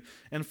journey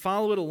and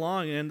follow it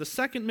along. And the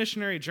second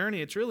missionary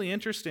journey, it's really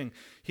interesting.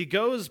 He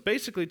goes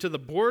basically to the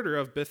border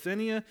of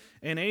Bithynia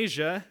and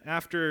Asia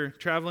after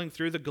traveling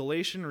through the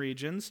Galatian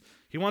regions.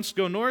 He wants to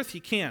go north, he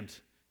can't.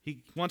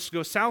 He wants to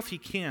go south, he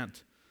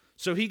can't.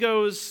 So he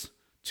goes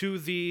to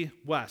the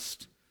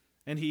west.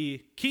 And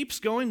he keeps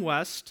going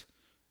west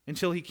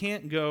until he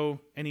can't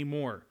go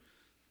anymore.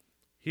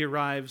 He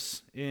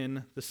arrives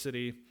in the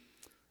city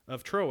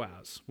of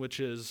Troas, which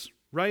is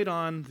right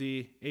on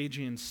the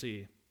Aegean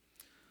Sea.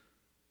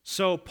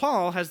 So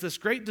Paul has this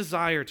great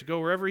desire to go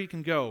wherever he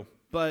can go,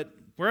 but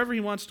wherever he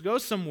wants to go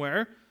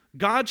somewhere,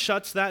 God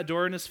shuts that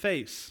door in his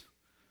face.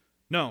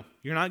 No,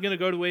 you're not going to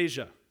go to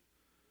Asia.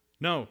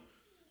 No,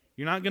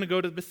 you're not going to go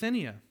to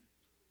Bithynia.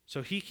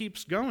 So he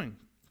keeps going,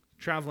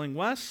 traveling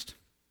west.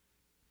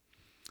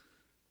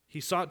 He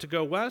sought to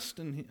go west,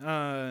 and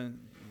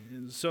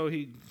so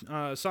he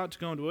sought to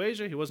go into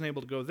Asia. He wasn't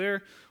able to go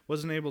there,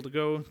 wasn't able to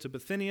go to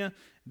Bithynia.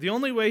 The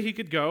only way he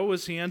could go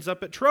was he ends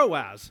up at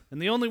Troas. And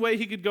the only way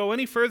he could go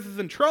any further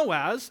than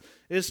Troas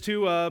is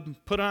to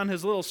put on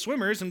his little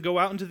swimmers and go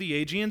out into the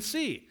Aegean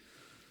Sea.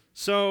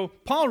 So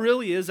Paul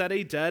really is at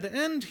a dead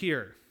end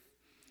here.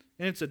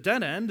 And it's a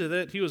dead end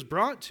that he was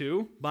brought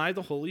to by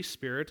the Holy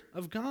Spirit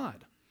of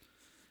God.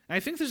 And I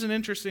think there's an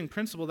interesting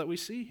principle that we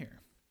see here.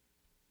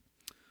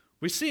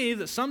 We see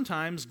that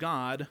sometimes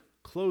God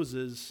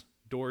closes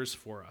doors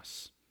for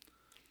us.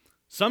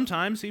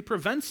 Sometimes he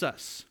prevents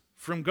us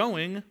from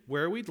going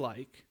where we'd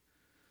like.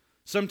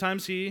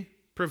 Sometimes he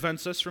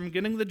prevents us from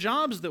getting the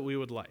jobs that we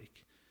would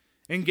like,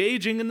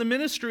 engaging in the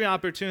ministry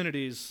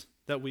opportunities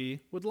that we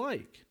would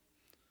like.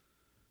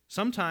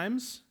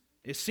 Sometimes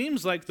it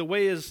seems like the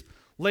way is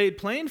laid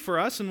plain for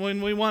us, and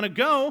when we want to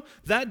go,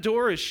 that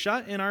door is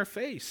shut in our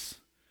face.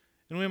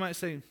 And we might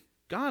say,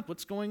 God,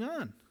 what's going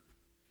on?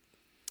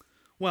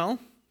 Well,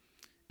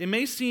 it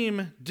may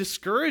seem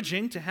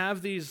discouraging to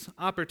have these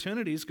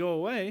opportunities go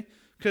away,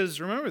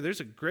 because remember, there's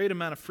a great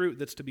amount of fruit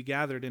that's to be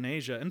gathered in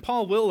Asia. And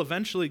Paul will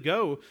eventually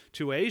go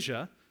to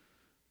Asia,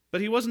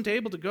 but he wasn't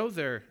able to go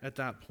there at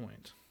that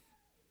point.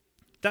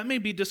 That may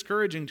be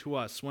discouraging to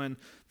us when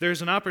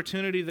there's an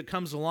opportunity that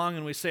comes along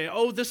and we say,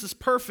 oh, this is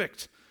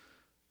perfect.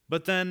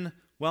 But then,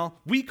 well,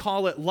 we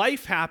call it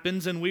life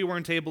happens and we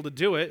weren't able to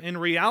do it. In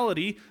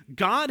reality,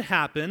 God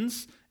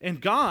happens and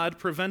God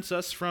prevents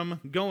us from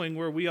going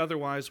where we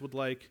otherwise would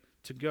like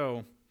to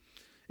go.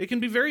 It can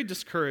be very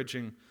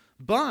discouraging,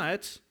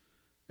 but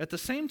at the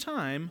same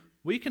time,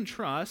 we can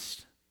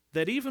trust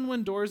that even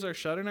when doors are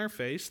shut in our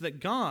face,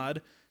 that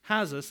God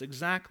has us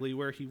exactly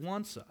where he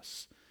wants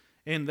us.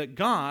 And that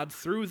God,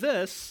 through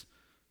this,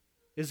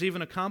 is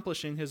even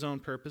accomplishing his own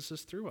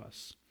purposes through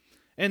us.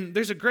 And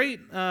there's a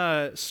great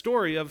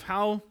story of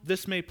how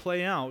this may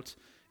play out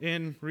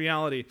in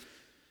reality.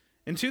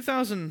 In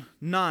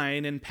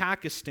 2009, in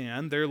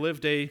Pakistan, there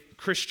lived a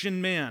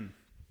Christian man.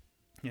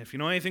 If you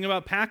know anything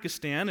about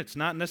Pakistan, it's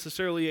not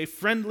necessarily a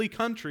friendly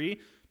country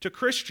to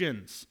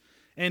Christians.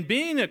 And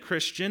being a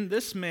Christian,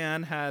 this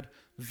man had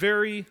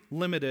very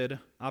limited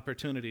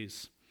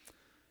opportunities.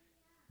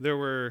 There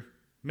were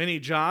many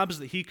jobs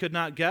that he could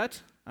not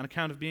get on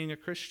account of being a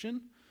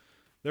Christian.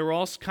 There were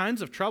all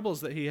kinds of troubles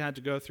that he had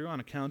to go through on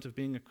account of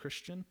being a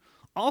Christian.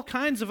 All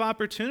kinds of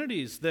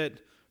opportunities that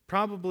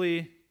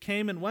probably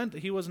came and went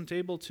that he wasn't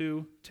able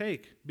to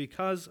take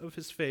because of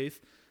his faith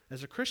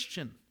as a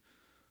Christian.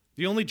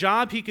 The only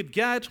job he could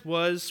get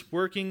was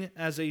working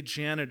as a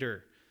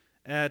janitor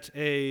at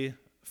a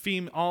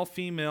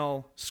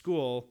all-female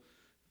school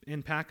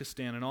in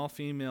Pakistan, an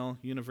all-female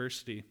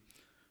university,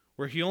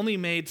 where he only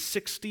made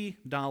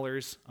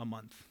 $60 a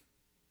month.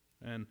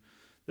 And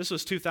this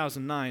was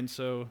 2009,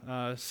 so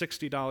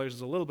 $60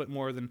 is a little bit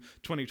more than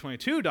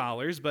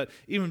 $2022, but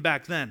even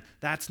back then,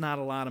 that's not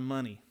a lot of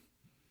money.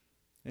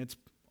 It's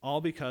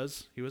all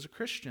because he was a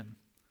Christian.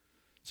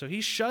 So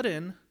he's shut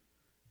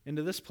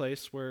into this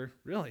place where,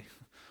 really,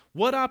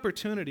 what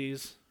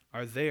opportunities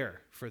are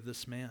there for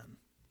this man?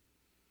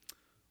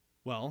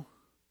 Well,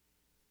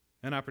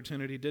 an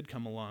opportunity did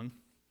come along,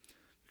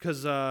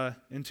 because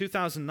in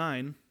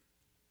 2009,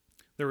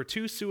 there were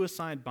 2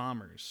 suicide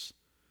bombers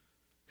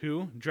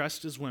who,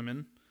 dressed as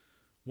women,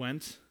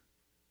 went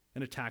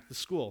and attacked the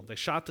school. They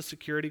shot the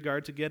security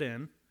guard to get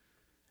in,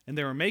 and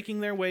they were making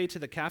their way to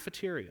the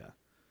cafeteria,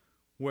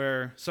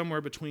 where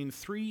somewhere between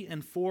 300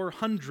 and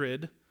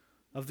 400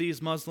 of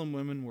these Muslim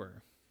women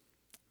were.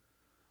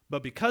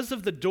 But because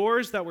of the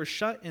doors that were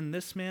shut in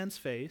this man's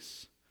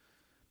face,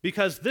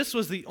 because this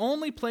was the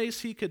only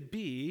place he could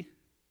be,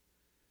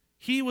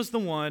 he was the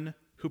one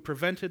who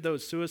prevented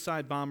those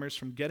suicide bombers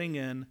from getting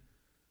in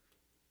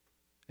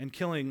and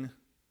killing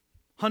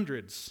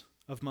hundreds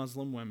of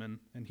Muslim women,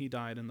 and he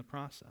died in the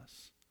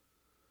process.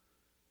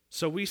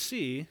 So we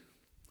see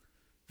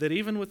that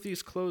even with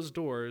these closed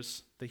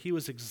doors, that he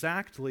was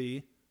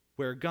exactly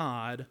where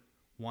God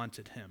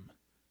wanted him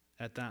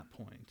at that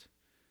point.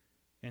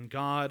 And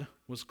God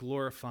was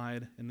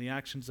glorified in the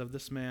actions of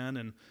this man,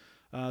 and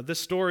this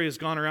story has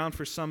gone around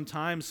for some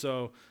time,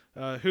 so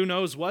who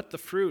knows what the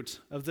fruit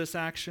of this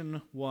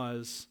action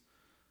was,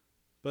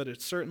 but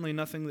it's certainly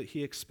nothing that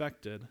he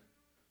expected.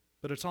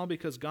 But it's all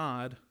because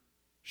God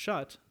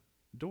shut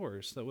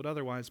doors that would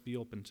otherwise be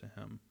open to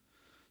him.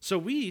 So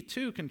we,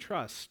 too, can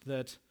trust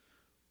that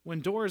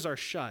when doors are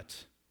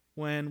shut,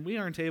 when we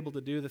aren't able to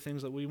do the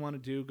things that we want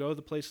to do, go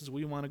the places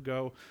we want to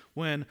go,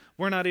 when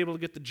we're not able to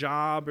get the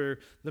job or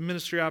the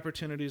ministry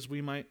opportunities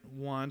we might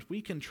want,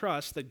 we can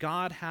trust that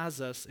God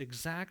has us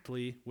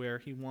exactly where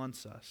he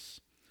wants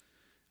us.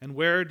 And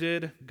where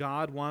did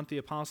God want the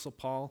Apostle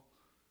Paul?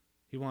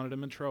 He wanted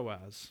him in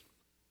Troas.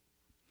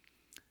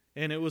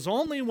 And it was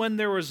only when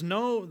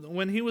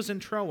he was in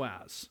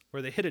Troas,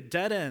 where they hit a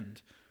dead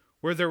end,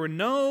 where there were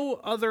no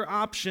other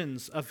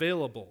options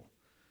available,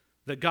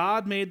 that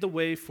God made the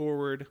way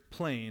forward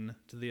plain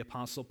to the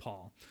Apostle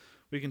Paul.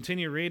 We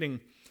continue reading.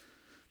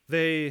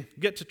 They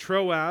get to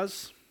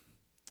Troas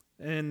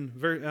in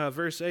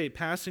verse 8.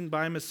 Passing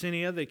by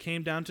Messenia, they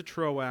came down to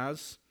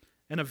Troas,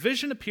 and a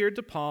vision appeared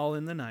to Paul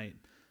in the night.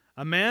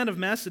 A man of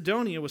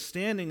Macedonia was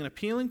standing and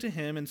appealing to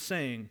him and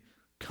saying,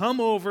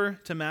 "Come over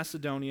to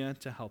Macedonia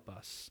to help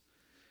us."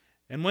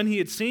 And when he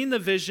had seen the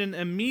vision,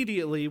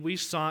 immediately we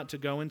sought to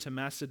go into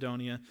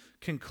Macedonia,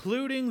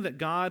 concluding that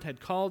God had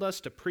called us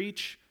to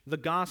preach the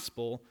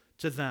gospel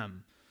to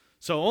them.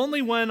 So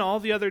only when all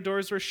the other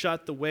doors were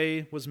shut, the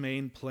way was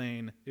made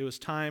plain. It was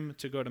time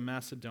to go to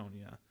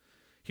Macedonia.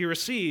 He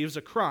receives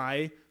a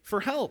cry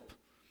for help.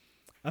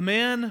 A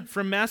man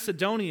from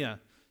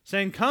Macedonia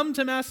saying, "Come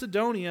to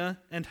Macedonia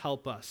and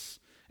help us."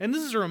 And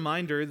this is a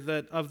reminder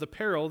of the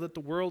peril that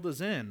the world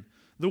is in.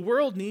 The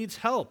world needs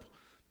help.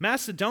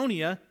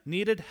 Macedonia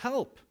needed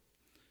help.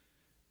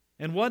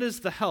 And what is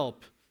the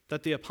help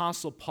that the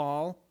Apostle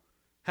Paul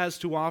has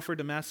to offer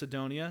to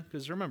Macedonia?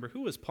 Because remember,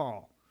 who is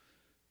Paul?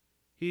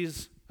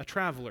 He's a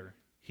traveler.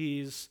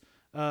 He's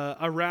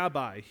a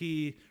rabbi.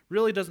 He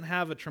really doesn't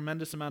have a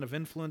tremendous amount of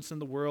influence in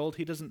the world.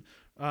 He doesn't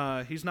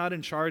He's not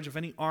in charge of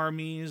any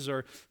armies,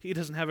 or he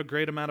doesn't have a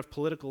great amount of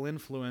political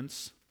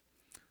influence.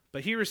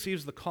 But he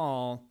receives the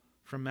call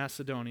from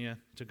Macedonia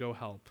to go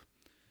help.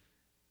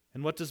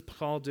 And what does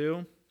Paul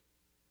do?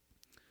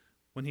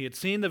 When he had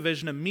seen the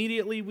vision,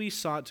 immediately we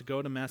sought to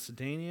go to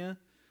Macedonia,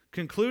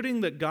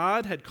 concluding that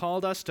God had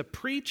called us to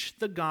preach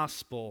the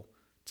gospel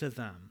to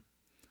them.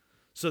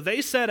 So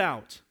they set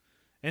out,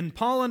 and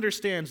Paul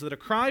understands that a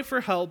cry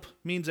for help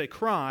means a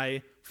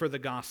cry for the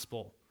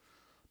gospel.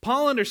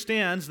 Paul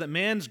understands that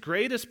man's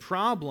greatest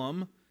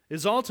problem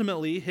is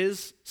ultimately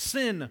his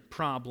sin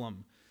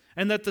problem,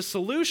 and that the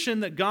solution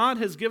that God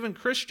has given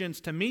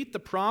Christians to meet the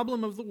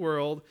problem of the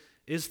world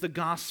is the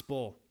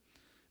gospel.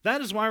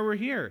 That is why we're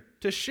here,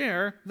 to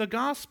share the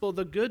gospel,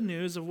 the good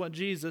news of what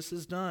Jesus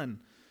has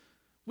done.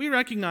 We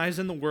recognize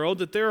in the world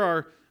that there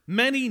are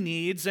many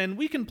needs, and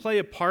we can play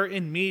a part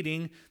in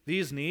meeting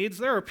these needs.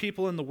 There are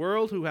people in the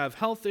world who have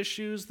health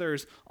issues.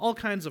 There's all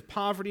kinds of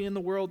poverty in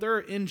the world. There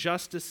are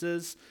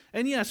injustices.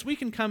 And yes, we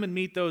can come and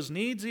meet those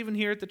needs. Even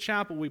here at the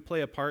chapel, we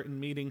play a part in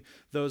meeting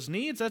those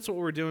needs. That's what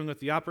we're doing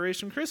with the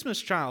Operation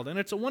Christmas Child, and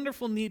it's a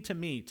wonderful need to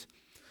meet.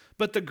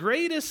 But the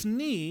greatest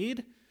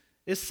need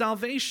is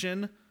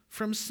salvation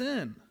from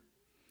sin.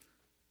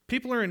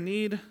 People are in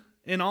need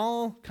in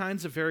all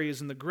kinds of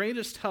areas, and the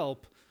greatest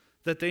help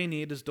that they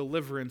need is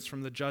deliverance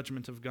from the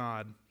judgment of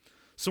God.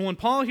 So when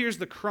Paul hears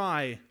the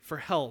cry for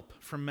help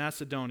from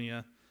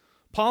Macedonia,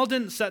 Paul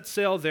didn't set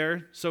sail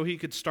there so he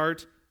could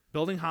start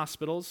building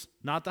hospitals.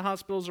 Not that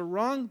hospitals are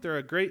wrong, they're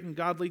a great and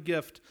godly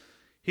gift.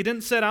 He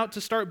didn't set out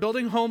to start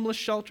building homeless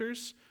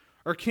shelters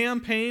or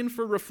campaign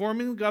for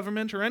reforming the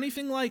government or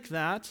anything like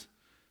that.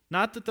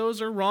 Not that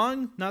those are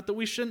wrong, not that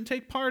we shouldn't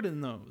take part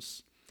in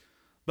those.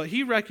 But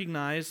he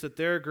recognized that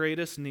their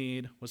greatest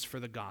need was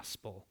for the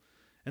gospel.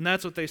 And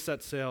that's what they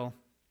set sail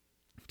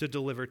to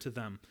deliver to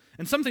them.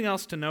 And something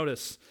else to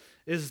notice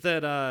is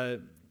that up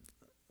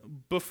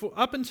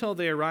until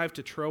they arrived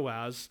to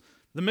Troas,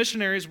 the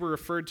missionaries were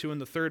referred to in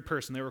the third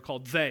person. They were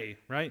called they,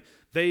 right?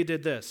 They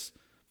did this.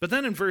 But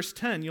then in verse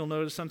 10, you'll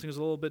notice something is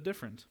a little bit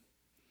different.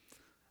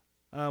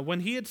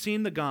 When he had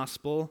seen the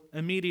gospel,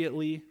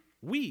 immediately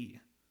we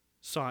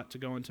sought to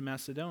go into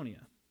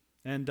Macedonia.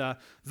 And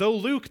though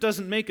Luke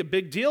doesn't make a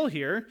big deal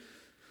here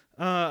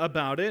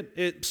about it,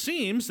 it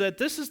seems that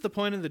this is the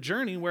point of the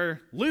journey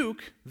where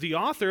Luke, the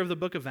author of the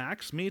book of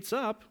Acts, meets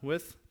up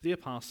with the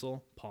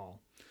apostle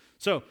Paul.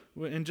 So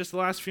in just the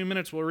last few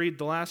minutes, we'll read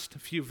the last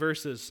few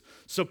verses.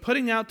 So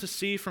putting out to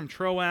sea from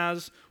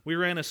Troas, we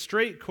ran a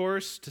straight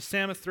course to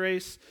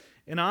Samothrace,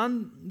 and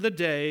on the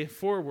day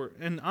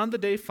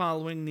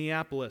following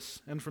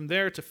Neapolis, and from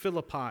there to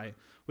Philippi,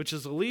 which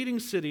is a leading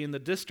city in the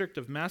district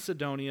of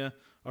Macedonia,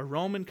 a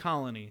Roman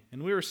colony,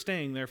 and we were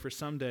staying there for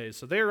some days.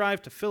 So they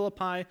arrived to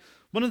Philippi,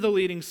 one of the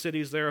leading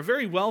cities there, a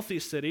very wealthy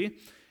city,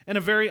 and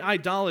a very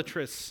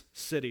idolatrous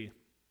city.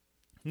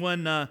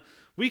 When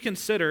we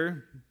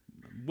consider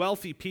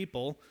wealthy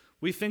people,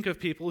 we think of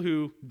people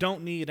who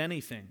don't need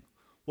anything.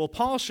 Well,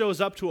 Paul shows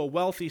up to a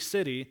wealthy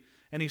city,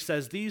 and he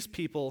says, these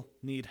people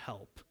need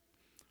help,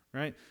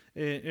 right?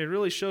 It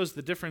really shows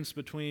the difference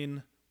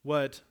between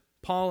what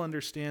Paul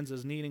understands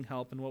as needing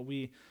help and what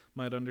we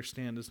might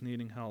understand as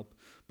needing help.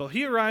 But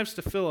he arrives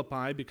to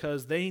Philippi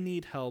because they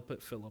need help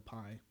at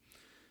Philippi.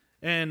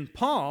 And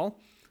Paul,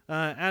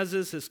 as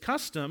is his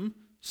custom,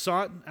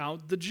 sought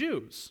out the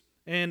Jews.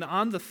 And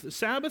on the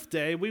Sabbath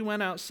day, we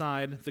went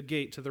outside the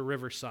gate to the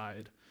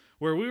riverside,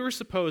 where we were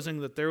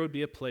supposing that there would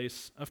be a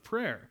place of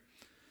prayer.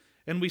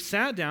 And we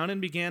sat down and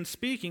began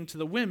speaking to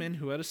the women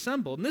who had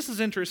assembled. And this is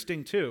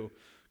interesting, too,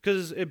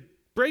 because it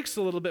breaks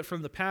a little bit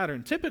from the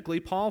pattern.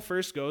 Typically, Paul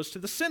first goes to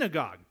the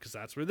synagogue, because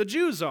that's where the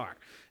Jews are.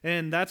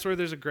 And that's where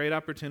there's a great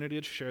opportunity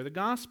to share the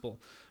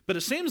gospel. But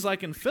it seems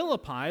like in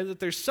Philippi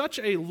that there's such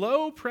a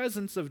low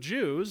presence of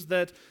Jews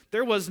that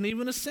there wasn't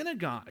even a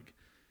synagogue.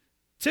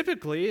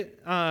 Typically,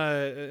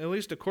 at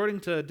least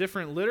according to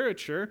different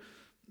literature,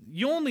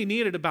 you only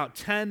needed about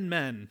 10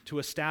 men to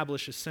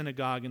establish a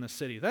synagogue in a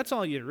city. That's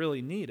all you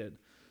really needed.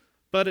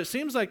 But it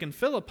seems like in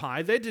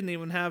Philippi, they didn't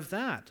even have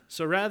that.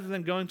 So rather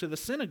than going to the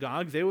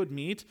synagogue, they would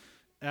meet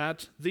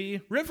at the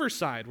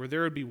riverside, where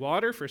there would be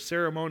water for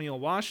ceremonial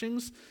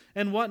washings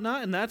and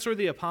whatnot. And that's where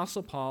the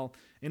Apostle Paul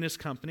and his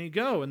company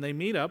go. And they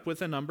meet up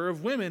with a number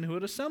of women who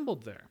had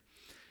assembled there.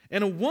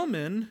 And a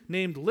woman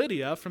named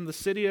Lydia from the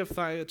city of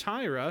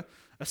Thyatira,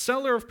 a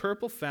seller of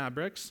purple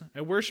fabrics,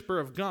 a worshiper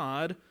of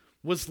God,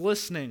 was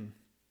listening.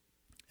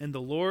 And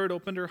the Lord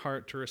opened her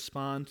heart to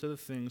respond to the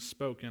things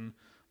spoken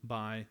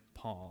by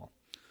Paul.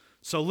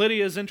 So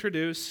Lydia is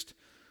introduced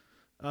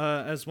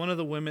as one of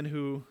the women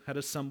who had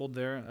assembled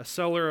there, a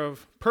seller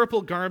of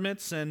purple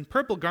garments, and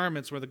purple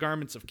garments were the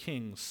garments of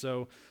kings.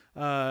 So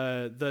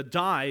the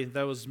dye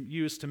that was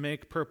used to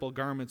make purple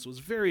garments was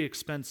very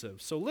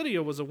expensive. So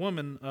Lydia was a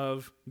woman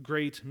of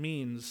great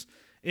means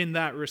in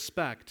that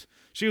respect.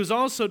 She was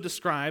also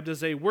described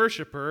as a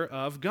worshiper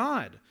of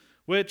God,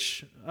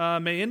 which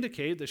may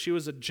indicate that she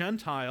was a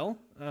Gentile,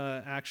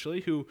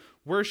 actually, who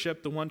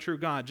worshiped the one true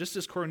God. Just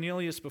as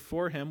Cornelius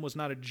before him was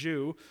not a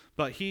Jew,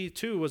 but he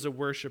too was a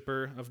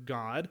worshiper of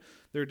God.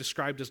 They're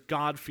described as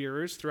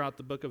God-fearers throughout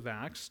the book of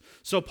Acts.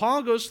 So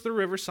Paul goes to the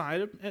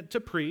riverside to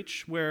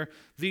preach, where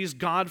these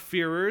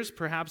God-fearers,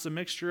 perhaps a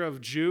mixture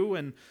of Jew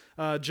and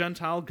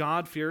Gentile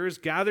God-fearers,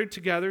 gathered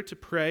together to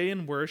pray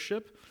and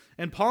worship.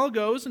 And Paul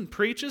goes and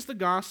preaches the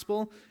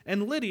gospel,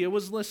 and Lydia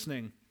was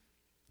listening.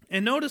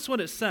 And notice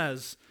what it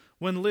says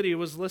when Lydia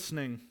was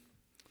listening.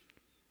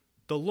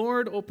 The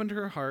Lord opened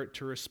her heart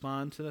to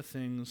respond to the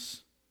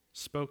things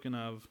spoken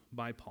of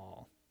by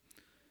Paul.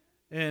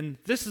 And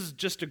this is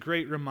just a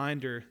great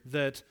reminder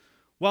that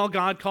while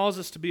God calls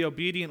us to be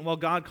obedient, while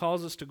God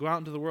calls us to go out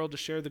into the world to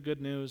share the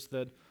good news,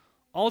 that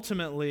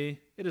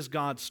ultimately it is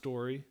God's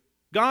story.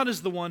 God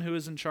is the one who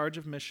is in charge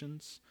of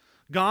missions.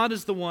 God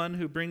is the one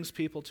who brings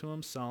people to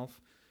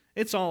himself.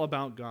 It's all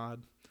about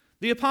God.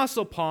 The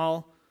Apostle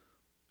Paul,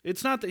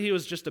 it's not that he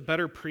was just a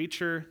better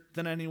preacher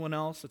than anyone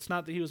else. It's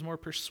not that he was more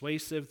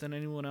persuasive than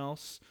anyone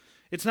else.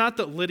 It's not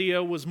that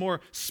Lydia was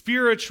more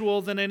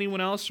spiritual than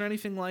anyone else or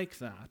anything like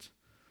that.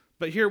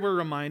 But here we're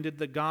reminded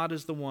that God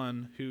is the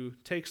one who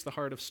takes the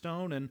heart of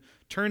stone and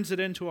turns it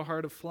into a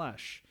heart of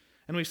flesh.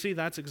 And we see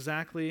that's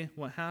exactly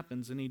what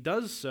happens. And he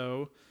does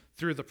so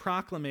through the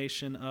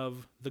proclamation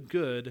of the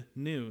good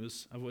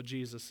news of what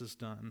Jesus has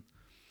done.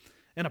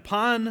 And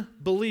upon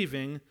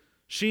believing,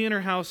 she and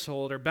her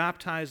household are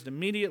baptized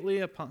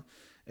immediately,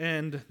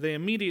 and they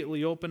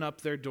immediately open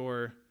up their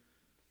door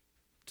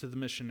to the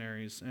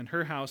missionaries, and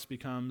her house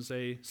becomes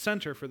a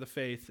center for the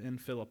faith in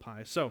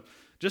Philippi. So,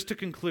 just to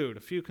conclude,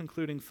 a few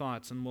concluding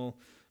thoughts, and we'll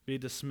be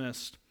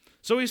dismissed.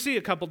 So we see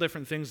a couple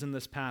different things in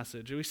this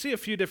passage. We see a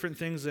few different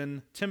things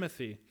in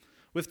Timothy.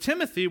 With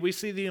Timothy, we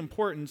see the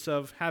importance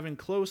of having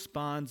close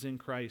bonds in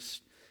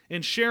Christ,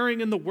 in sharing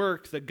in the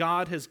work that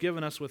God has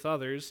given us with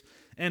others,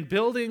 and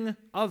building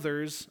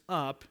others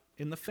up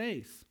in the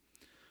faith.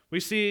 We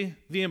see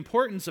the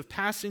importance of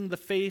passing the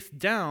faith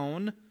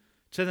down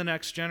to the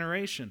next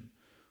generation.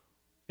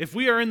 If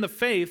we are in the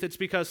faith, it's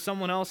because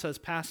someone else has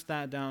passed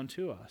that down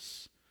to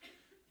us.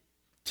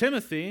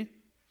 Timothy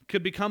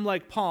could become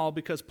like Paul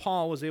because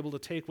Paul was able to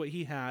take what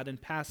he had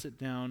and pass it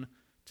down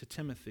to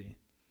Timothy.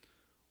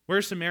 Where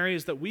are some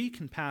areas that we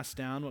can pass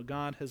down what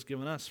God has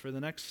given us for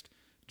the next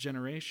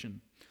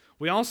generation?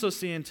 We also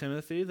see in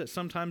Timothy that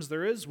sometimes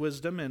there is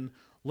wisdom in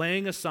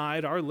laying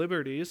aside our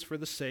liberties for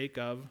the sake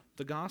of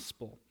the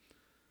gospel.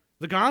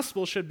 The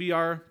gospel should be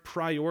our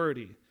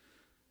priority.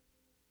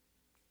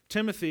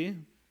 Timothy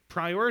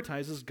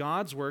prioritizes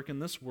God's work in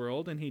this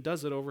world, and he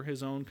does it over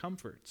his own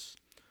comforts.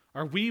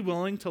 Are we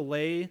willing to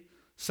lay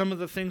some of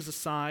the things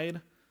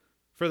aside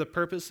for the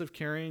purpose of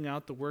carrying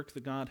out the work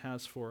that God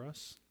has for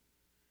us?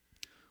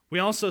 We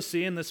also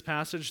see in this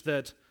passage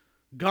that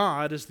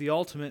God is the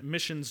ultimate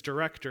missions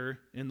director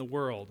in the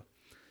world.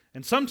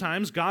 And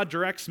sometimes God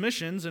directs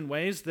missions in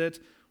ways that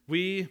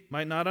we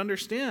might not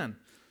understand.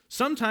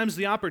 Sometimes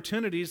the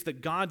opportunities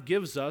that God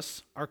gives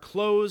us are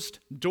closed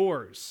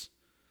doors.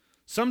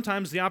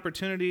 Sometimes the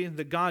opportunity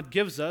that God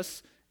gives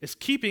us is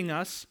keeping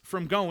us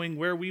from going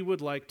where we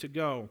would like to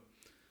go.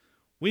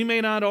 We may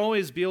not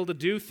always be able to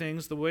do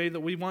things the way that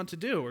we want to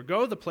do or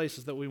go the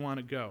places that we want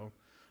to go.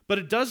 But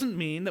it doesn't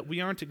mean that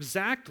we aren't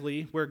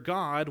exactly where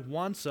God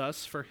wants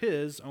us for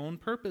his own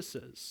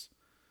purposes.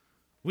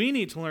 We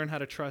need to learn how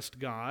to trust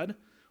God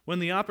when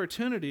the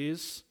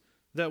opportunities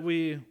that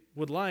we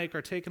would like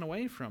are taken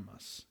away from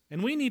us.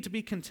 And we need to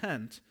be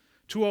content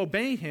to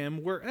obey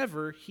him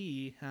wherever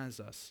he has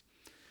us.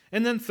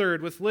 And then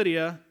third, with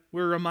Lydia,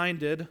 we're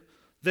reminded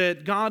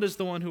that God is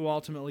the one who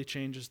ultimately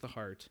changes the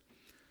heart.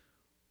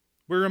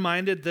 We're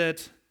reminded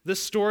that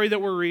this story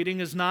that we're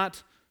reading is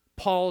not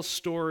Paul's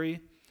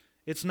story.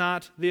 It's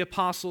not the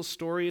apostles'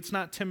 story. It's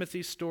not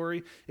Timothy's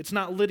story. It's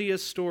not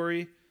Lydia's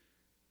story.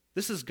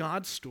 This is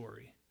God's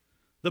story.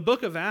 The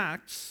book of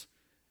Acts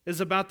is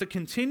about the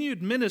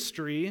continued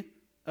ministry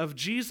of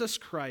Jesus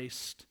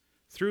Christ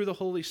through the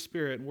Holy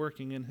Spirit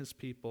working in his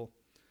people.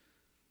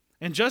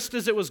 And just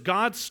as it was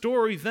God's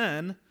story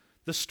then,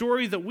 the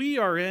story that we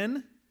are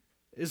in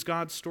is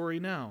God's story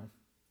now.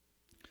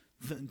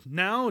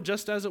 Now,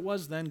 just as it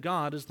was then,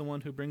 God is the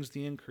one who brings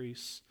the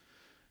increase.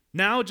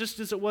 Now, just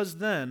as it was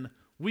then,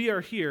 we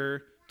are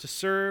here to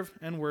serve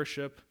and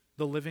worship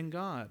the living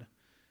God.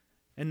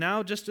 And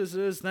now, just as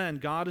it is then,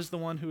 God is the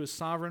one who is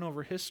sovereign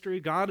over history.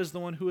 God is the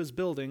one who is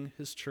building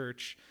his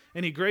church,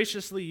 and he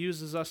graciously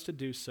uses us to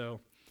do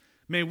so.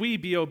 May we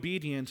be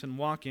obedient in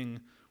walking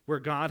where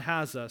God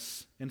has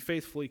us and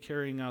faithfully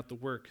carrying out the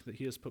work that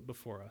he has put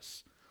before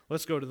us.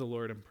 Let's go to the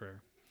Lord in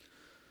prayer.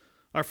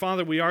 Our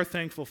Father, we are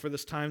thankful for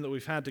this time that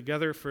we've had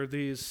together, for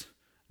these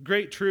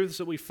great truths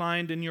that we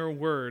find in your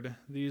word,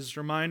 these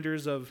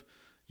reminders of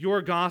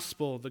your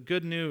gospel, the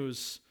good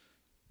news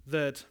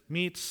that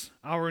meets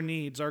our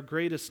needs, our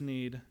greatest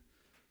need,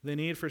 the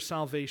need for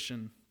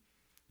salvation.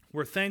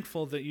 We're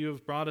thankful that you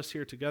have brought us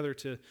here together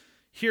to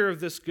hear of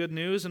this good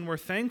news, and we're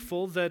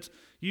thankful that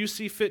you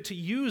see fit to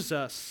use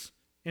us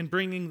in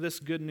bringing this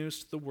good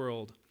news to the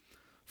world.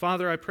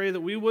 Father, I pray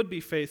that we would be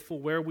faithful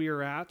where we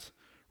are at,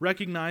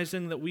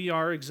 recognizing that we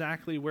are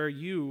exactly where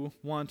you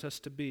want us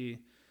to be.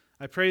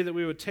 I pray that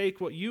we would take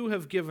what you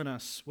have given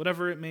us,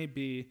 whatever it may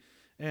be,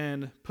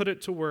 and put it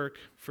to work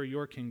for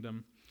your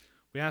kingdom.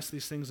 We ask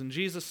these things in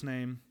Jesus'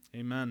 name.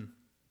 Amen.